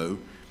overshadow,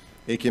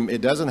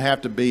 It doesn't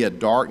have to be a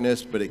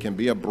darkness, but it can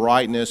be a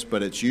brightness,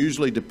 but it's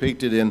usually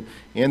depicted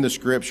in the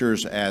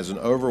Scriptures as an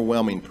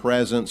overwhelming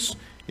presence.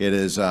 It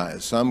is in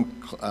some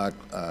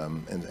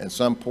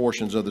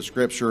portions of the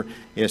Scripture,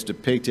 it's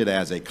depicted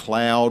as a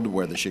cloud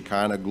where the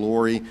Shekinah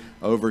glory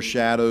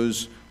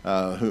overshadows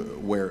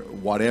where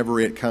whatever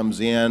it comes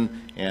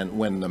in. And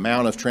when the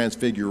Mount of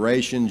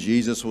Transfiguration,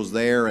 Jesus was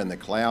there, and the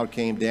cloud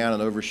came down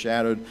and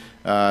overshadowed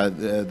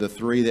the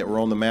three that were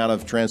on the Mount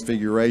of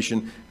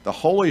Transfiguration. The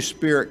Holy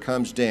Spirit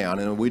comes down,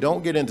 and we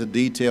don't get into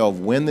detail of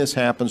when this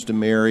happens to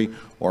Mary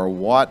or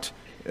what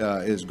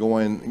is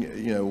going,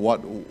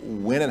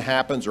 when it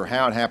happens or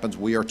how it happens.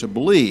 We are to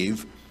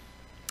believe,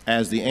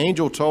 as the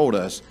angel told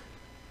us,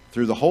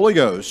 through the Holy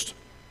Ghost,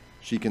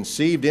 she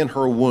conceived in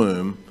her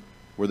womb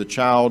where the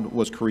child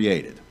was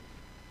created.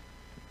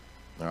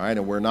 All right,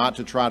 and we're not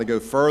to try to go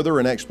further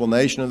in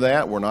explanation of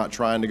that. We're not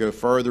trying to go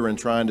further and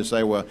trying to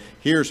say, well,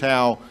 here's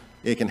how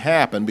it can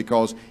happen,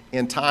 because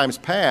in times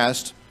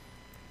past,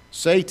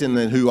 Satan,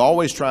 who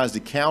always tries to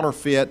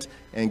counterfeit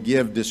and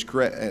give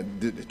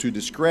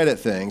discredit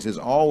things, has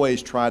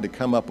always tried to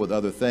come up with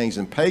other things.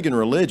 And pagan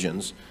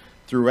religions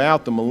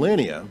throughout the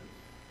millennia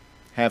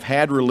have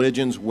had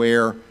religions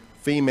where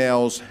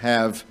females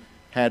have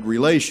had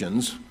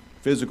relations,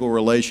 physical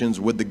relations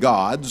with the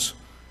gods,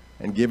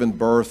 and given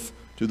birth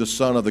to the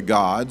son of the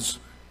gods,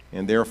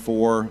 and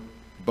therefore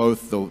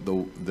both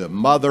the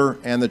mother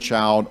and the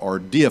child are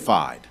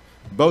deified.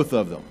 Both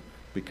of them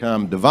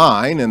become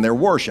divine, and they're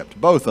worshipped.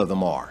 Both of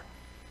them are.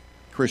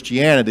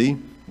 Christianity,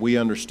 we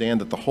understand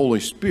that the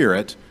Holy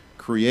Spirit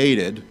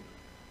created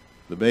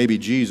the baby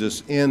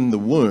Jesus in the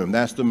womb.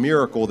 That's the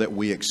miracle that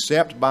we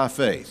accept by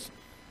faith,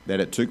 that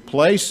it took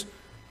place,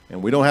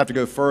 and we don't have to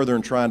go further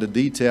in trying to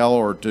detail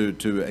or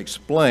to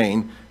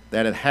explain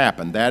that it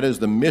happened. That is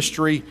the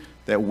mystery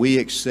that we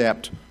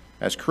accept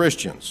as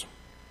Christians.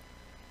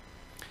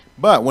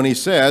 But when he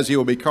says he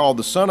will be called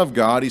the Son of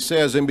God, he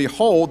says, and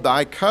behold,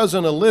 thy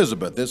cousin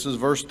Elizabeth, this is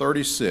verse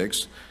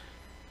 36,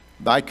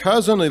 thy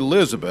cousin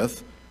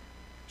Elizabeth,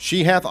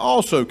 she hath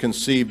also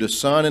conceived a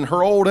son in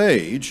her old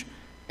age,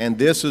 and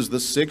this is the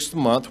 6th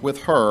month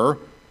with her,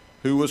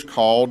 who was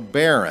called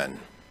barren.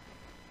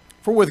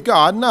 For with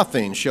God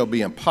nothing shall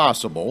be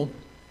impossible.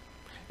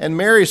 And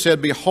Mary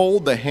said,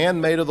 behold, the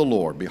handmaid of the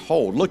Lord.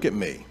 Behold, look at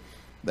me,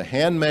 the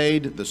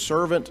handmaid, the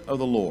servant of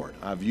the Lord.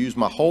 I've used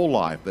my whole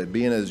life, but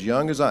being as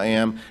young as I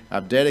am,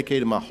 I've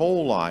dedicated my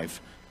whole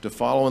life to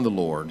following the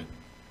Lord.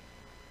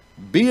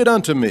 Be it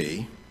unto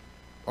me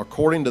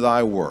according to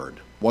thy word.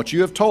 What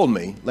you have told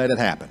me, let it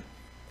happen.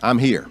 I'm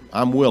here.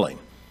 I'm willing.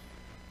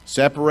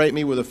 Separate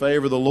me with the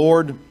favor of the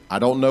Lord. I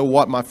don't know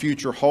what my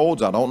future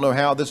holds. I don't know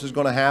how this is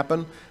going to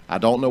happen. I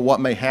don't know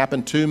what may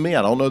happen to me.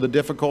 I don't know the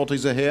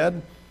difficulties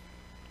ahead.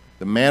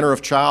 The manner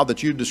of child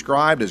that you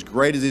described, as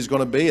great as he's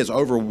going to be, is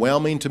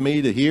overwhelming to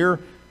me to hear.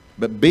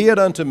 But be it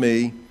unto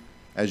me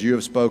as you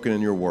have spoken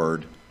in your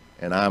word,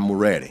 and I'm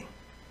ready.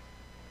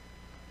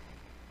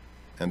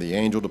 And the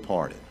angel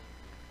departed.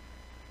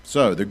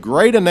 So the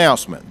great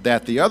announcement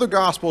that the other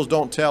Gospels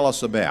don't tell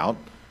us about,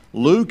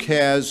 Luke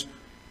has,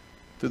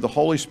 through the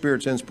Holy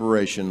Spirit's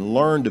inspiration,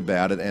 learned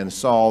about it and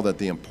saw that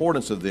the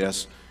importance of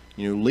this,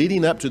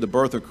 leading up to the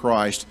birth of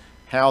Christ,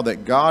 how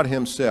that God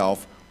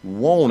himself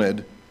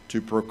wanted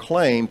to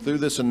proclaim through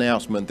this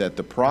announcement that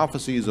the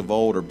prophecies of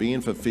old are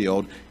being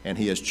fulfilled, and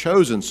he has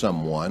chosen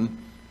someone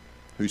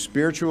whose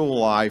spiritual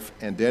life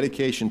and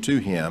dedication to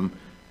him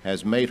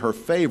has made her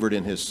favored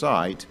in his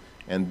sight,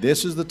 and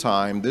this is the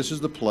time, this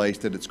is the place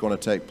that it's going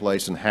to take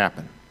place and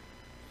happen.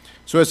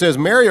 So it says,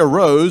 Mary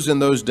arose in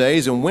those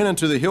days and went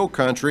into the hill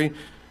country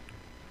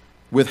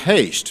with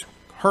haste,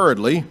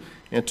 hurriedly,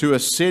 into a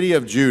city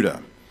of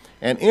Judah,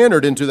 and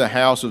entered into the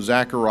house of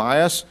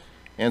Zacharias,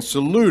 and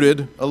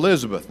saluted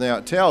Elizabeth. Now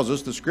it tells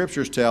us, the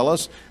scriptures tell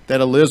us,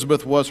 that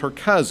Elizabeth was her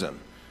cousin.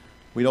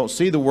 We don't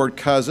see the word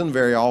cousin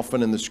very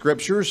often in the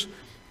scriptures,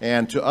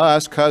 and to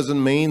us,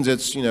 cousin means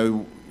it's,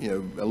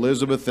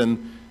 Elizabeth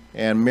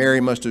and Mary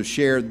must have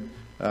shared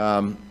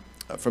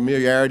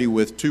familiarity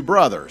with two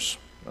brothers.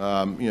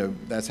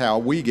 That's how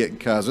we get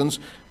cousins.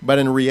 But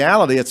in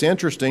reality, it's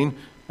interesting.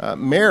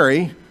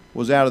 Mary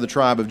was out of the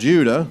tribe of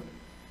Judah.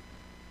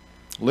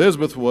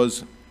 Elizabeth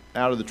was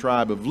out of the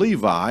tribe of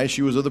Levi.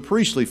 She was of the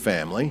priestly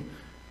family.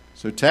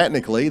 So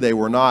technically, they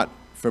were not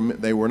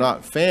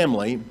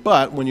family.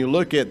 But when you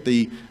look at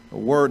the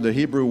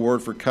Hebrew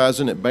word for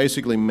cousin, it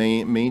basically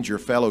means your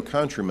fellow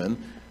countryman,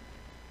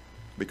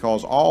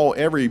 because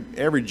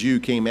every Jew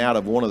came out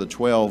of one of the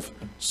 12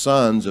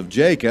 sons of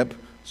Jacob.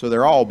 So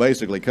they're all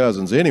basically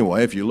cousins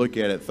anyway, if you look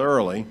at it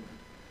thoroughly.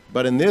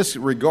 But in this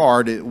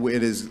regard, it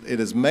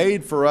is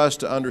made for us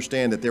to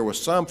understand that there was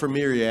some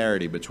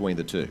familiarity between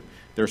the two.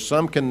 There's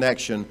some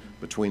connection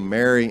between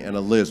Mary and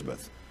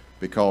Elizabeth,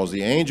 because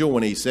the angel,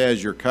 when he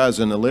says your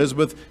cousin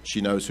Elizabeth,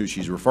 she knows who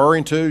she's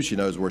referring to, she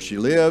knows where she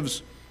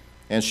lives,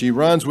 and she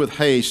runs with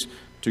haste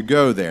to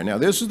go there. Now,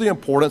 this is the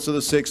importance of the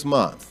 6th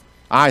month,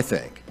 I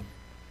think,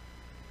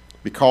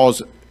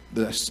 because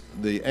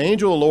the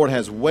angel of the Lord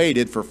has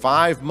waited for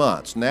 5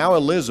 months. Now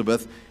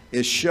Elizabeth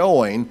is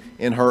showing,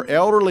 in her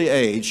elderly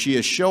age, she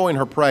is showing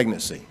her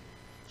pregnancy.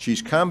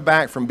 She's come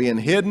back from being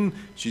hidden.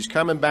 She's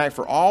coming back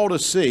for all to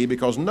see,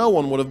 because no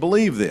one would have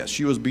believed this.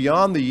 She was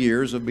beyond the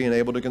years of being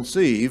able to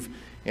conceive,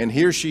 and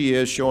here she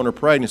is showing her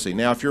pregnancy.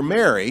 Now, if you're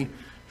Mary,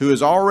 who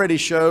has already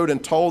showed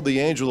and told the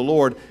angel of the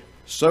Lord,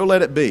 so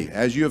let it be.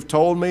 As you have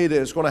told me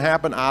that it's going to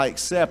happen, I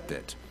accept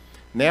it.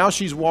 Now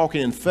she's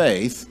walking in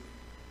faith.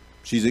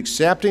 She's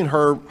accepting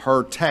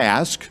her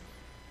task,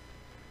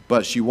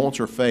 but she wants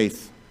her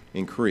faith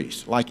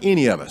increased. Like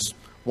any of us,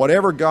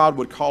 whatever God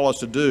would call us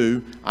to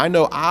do, I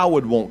know I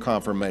would want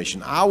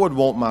confirmation. I would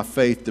want my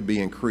faith to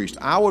be increased.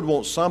 I would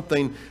want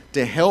something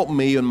to help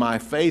me in my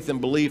faith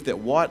and belief that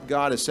what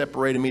God has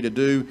separated me to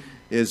do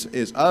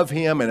is of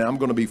Him, and I'm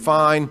going to be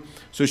fine.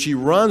 So she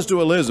runs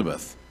to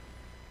Elizabeth.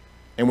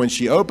 And when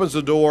she opens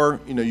the door,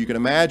 you can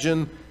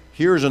imagine,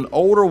 here's an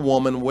older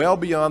woman, well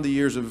beyond the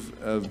years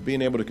of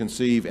being able to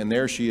conceive, and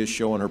there she is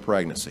showing her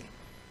pregnancy.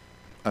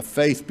 A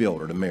faith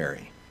builder to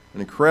Mary,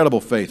 an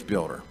incredible faith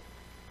builder.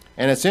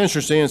 And it's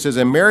interesting, it says,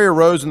 and Mary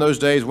arose in those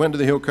days, went to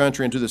the hill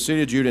country, into the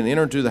city of Judah, and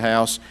entered into the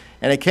house.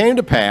 And it came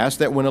to pass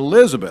that when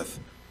Elizabeth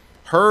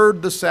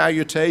heard the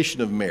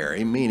salutation of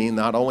Mary, meaning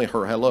not only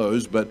her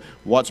hellos, but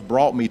what's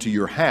brought me to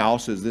your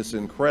house is this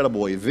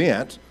incredible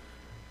event,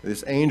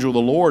 this angel of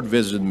the Lord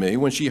visited me.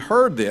 When she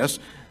heard this,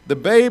 the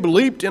babe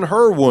leaped in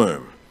her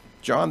womb.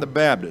 John the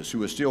Baptist, who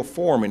was still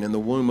forming in the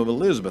womb of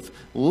Elizabeth,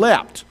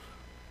 leapt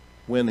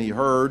when he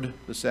heard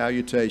the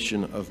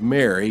salutation of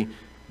Mary,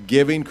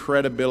 giving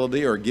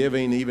credibility, or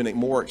giving even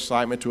more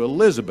excitement to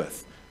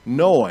Elizabeth,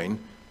 knowing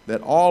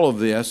that all of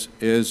this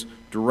is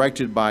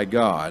directed by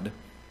God.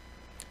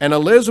 And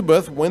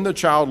Elizabeth, when the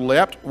child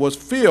leapt, was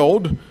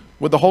filled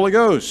with the Holy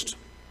Ghost.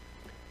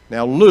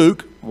 Now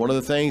Luke, one of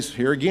the things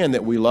here again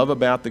that we love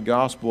about the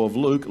Gospel of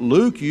Luke,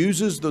 Luke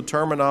uses the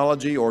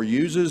terminology or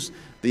uses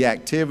the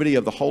activity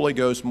of the Holy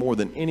Ghost more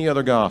than any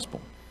other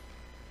gospel.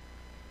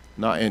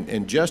 Now,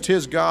 in just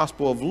his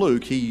Gospel of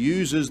Luke, he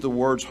uses the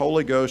words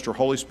Holy Ghost or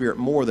Holy Spirit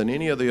more than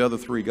any of the other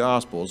three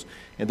Gospels.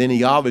 And then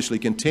he obviously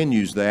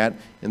continues that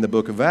in the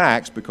book of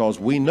Acts, because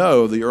we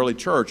know the early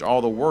church,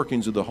 all the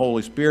workings of the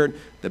Holy Spirit,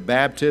 the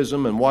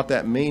baptism and what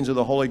that means of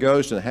the Holy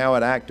Ghost and how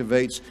it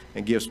activates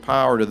and gives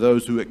power to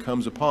those who it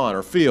comes upon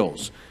or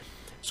fills.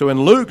 So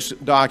in Luke's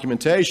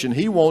documentation,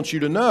 he wants you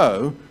to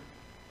know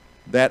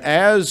that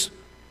as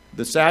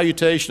the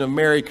salutation of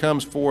Mary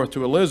comes forth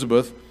to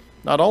Elizabeth,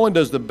 not only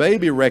does the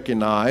baby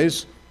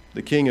recognize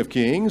the King of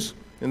Kings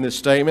in this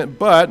statement,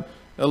 but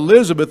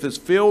Elizabeth is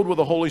filled with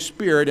the Holy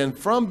Spirit, and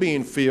from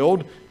being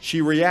filled, she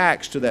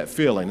reacts to that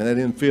filling and that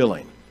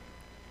infilling.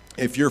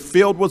 If you're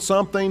filled with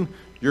something,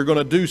 you're going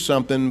to do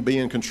something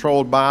being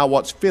controlled by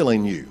what's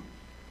filling you.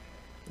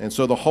 And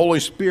so the Holy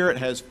Spirit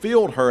has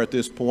filled her at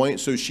this point,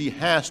 so she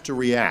has to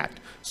react.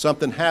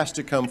 Something has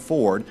to come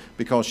forward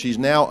because she's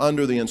now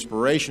under the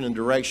inspiration and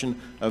direction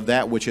of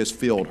that which has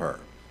filled her.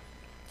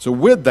 So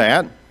with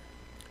that,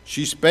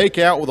 she spake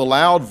out with a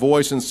loud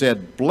voice and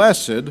said,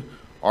 Blessed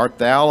art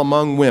thou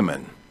among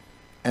women,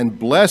 and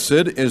blessed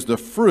is the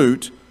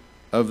fruit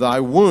of thy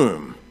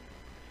womb.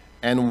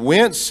 And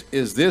whence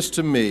is this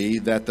to me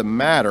that the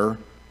mother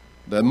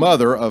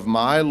of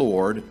my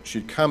Lord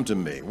should come to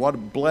me? What a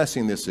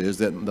blessing this is,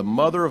 that the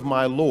mother of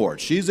my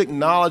Lord, she's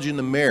acknowledging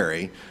to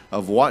Mary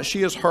of what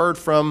she has heard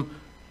from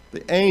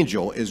the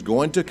angel is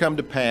going to come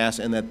to pass,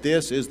 and that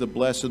this is the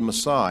blessed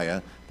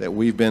Messiah that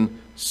we've been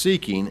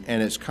seeking,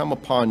 and it's come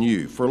upon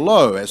you. For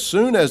lo, as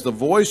soon as the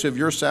voice of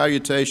your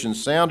salutation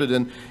sounded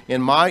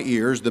in my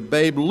ears, the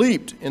babe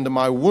leaped into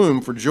my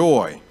womb for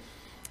joy.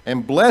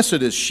 And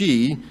blessed is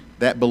she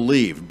that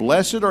believed.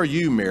 Blessed are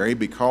you, Mary,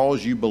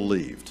 because you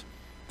believed.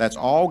 That's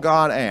all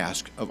God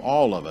asks of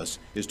all of us,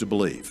 is to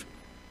believe.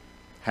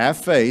 Have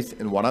faith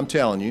in what I'm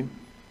telling you.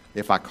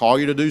 If I call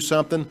you to do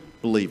something,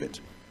 believe it.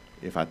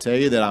 If I tell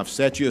you that I've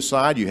set you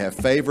aside, you have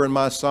favor in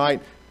my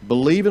sight,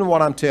 believe in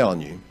what I'm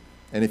telling you.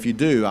 And if you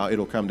do,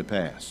 it'll come to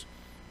pass.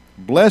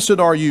 Blessed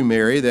are you,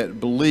 Mary, that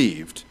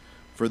believed,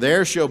 for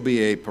there shall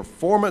be a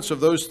performance of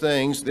those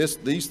things,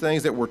 these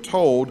things that were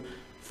told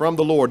from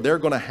the Lord. They're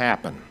going to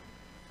happen.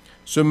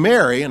 So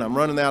Mary, and I'm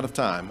running out of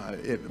time,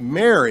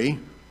 Mary,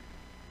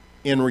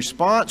 in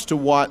response to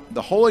what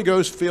the Holy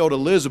Ghost-filled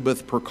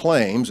Elizabeth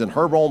proclaims in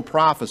her own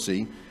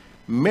prophecy,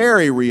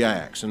 Mary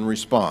reacts and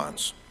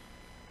responds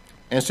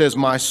and says,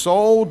 My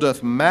soul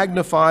doth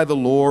magnify the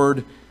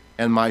Lord,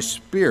 and my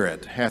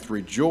spirit hath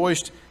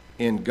rejoiced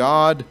in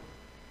God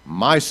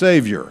my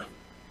Savior.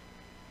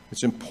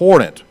 It's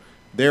important.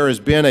 There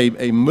has been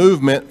a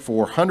movement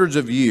for hundreds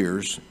of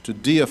years to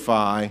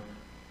deify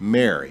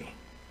Mary,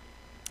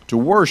 to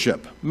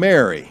worship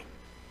Mary.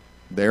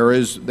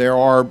 There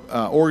are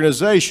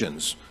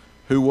organizations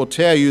who will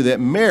tell you that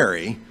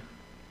Mary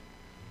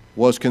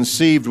was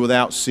conceived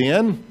without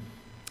sin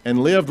and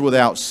lived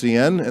without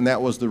sin, and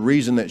that was the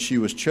reason that she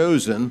was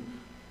chosen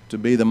to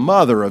be the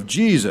mother of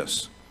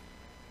Jesus.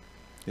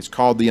 It's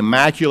called the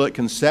Immaculate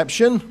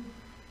Conception.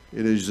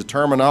 It is the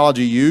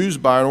terminology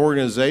used by an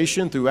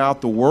organization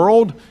throughout the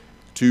world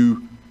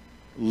to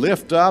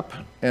lift up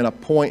and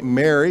appoint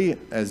Mary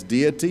as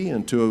deity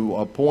and to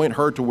appoint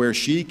her to where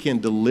she can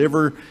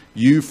deliver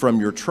you from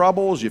your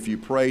troubles. If you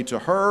pray to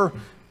her,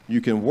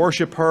 you can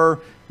worship her.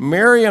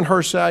 Mary in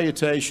her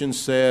salutation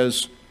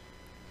says,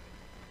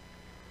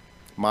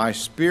 "My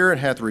spirit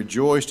hath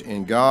rejoiced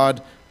in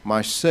God,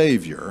 my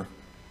Savior,"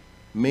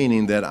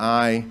 meaning that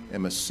I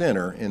am a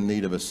sinner in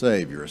need of a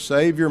Savior. A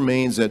Savior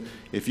means that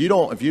if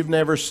you've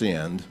never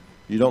sinned,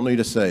 you don't need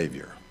a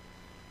Savior.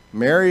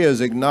 Mary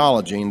is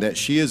acknowledging that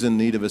she is in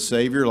need of a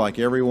Savior like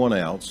everyone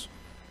else.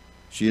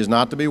 She is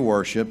not to be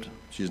worshiped.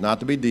 She is not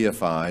to be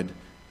deified.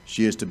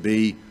 She is to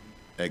be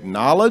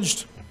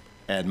acknowledged,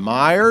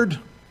 admired,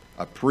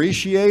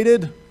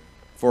 appreciated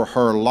for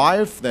her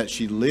life that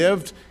she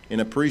lived in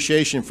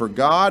appreciation for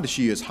God.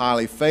 She is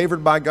highly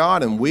favored by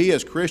God, and we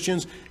as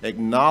Christians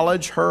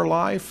acknowledge her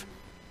life.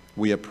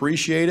 We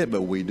appreciate it,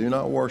 but we do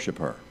not worship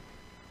her.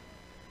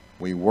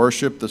 We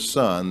worship the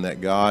Son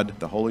that God,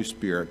 the Holy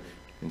Spirit,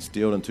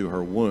 instilled into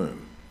her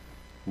womb.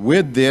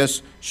 With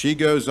this, she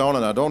goes on,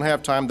 and I don't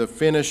have time to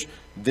finish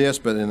this,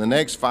 but in the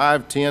next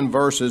 5-10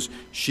 verses,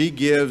 she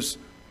gives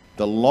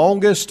the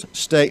longest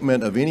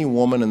statement of any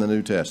woman in the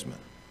New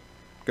Testament.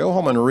 Go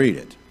home and read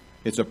it.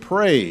 It's a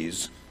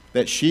praise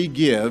that she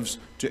gives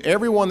to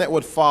everyone that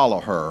would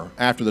follow her.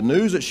 After the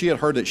news that she had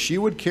heard that she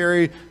would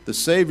carry the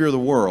Savior of the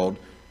world,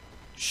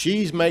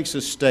 she makes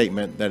a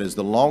statement that is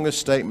the longest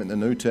statement in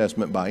the New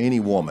Testament by any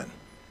woman.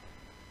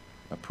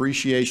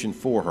 Appreciation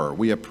for her.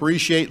 We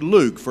appreciate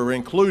Luke for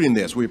including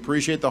this. We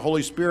appreciate the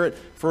Holy Spirit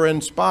for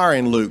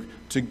inspiring Luke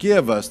to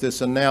give us this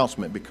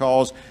announcement,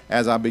 because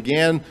as I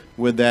began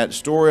with that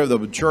story of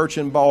the church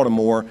in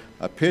Baltimore,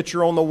 a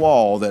picture on the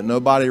wall that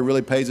nobody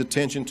really pays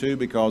attention to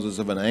because it's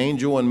of an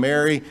angel and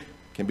Mary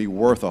can be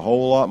worth a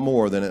whole lot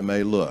more than it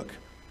may look.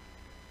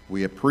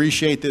 We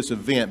appreciate this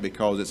event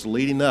because it's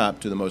leading up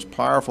to the most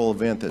powerful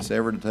event that's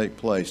ever to take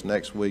place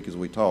next week as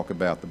we talk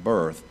about the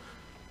birth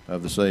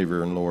of the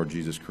Savior and Lord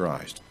Jesus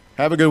Christ.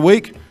 Have a good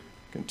week.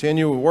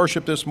 Continue with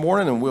worship this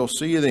morning, and we'll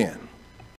see you then.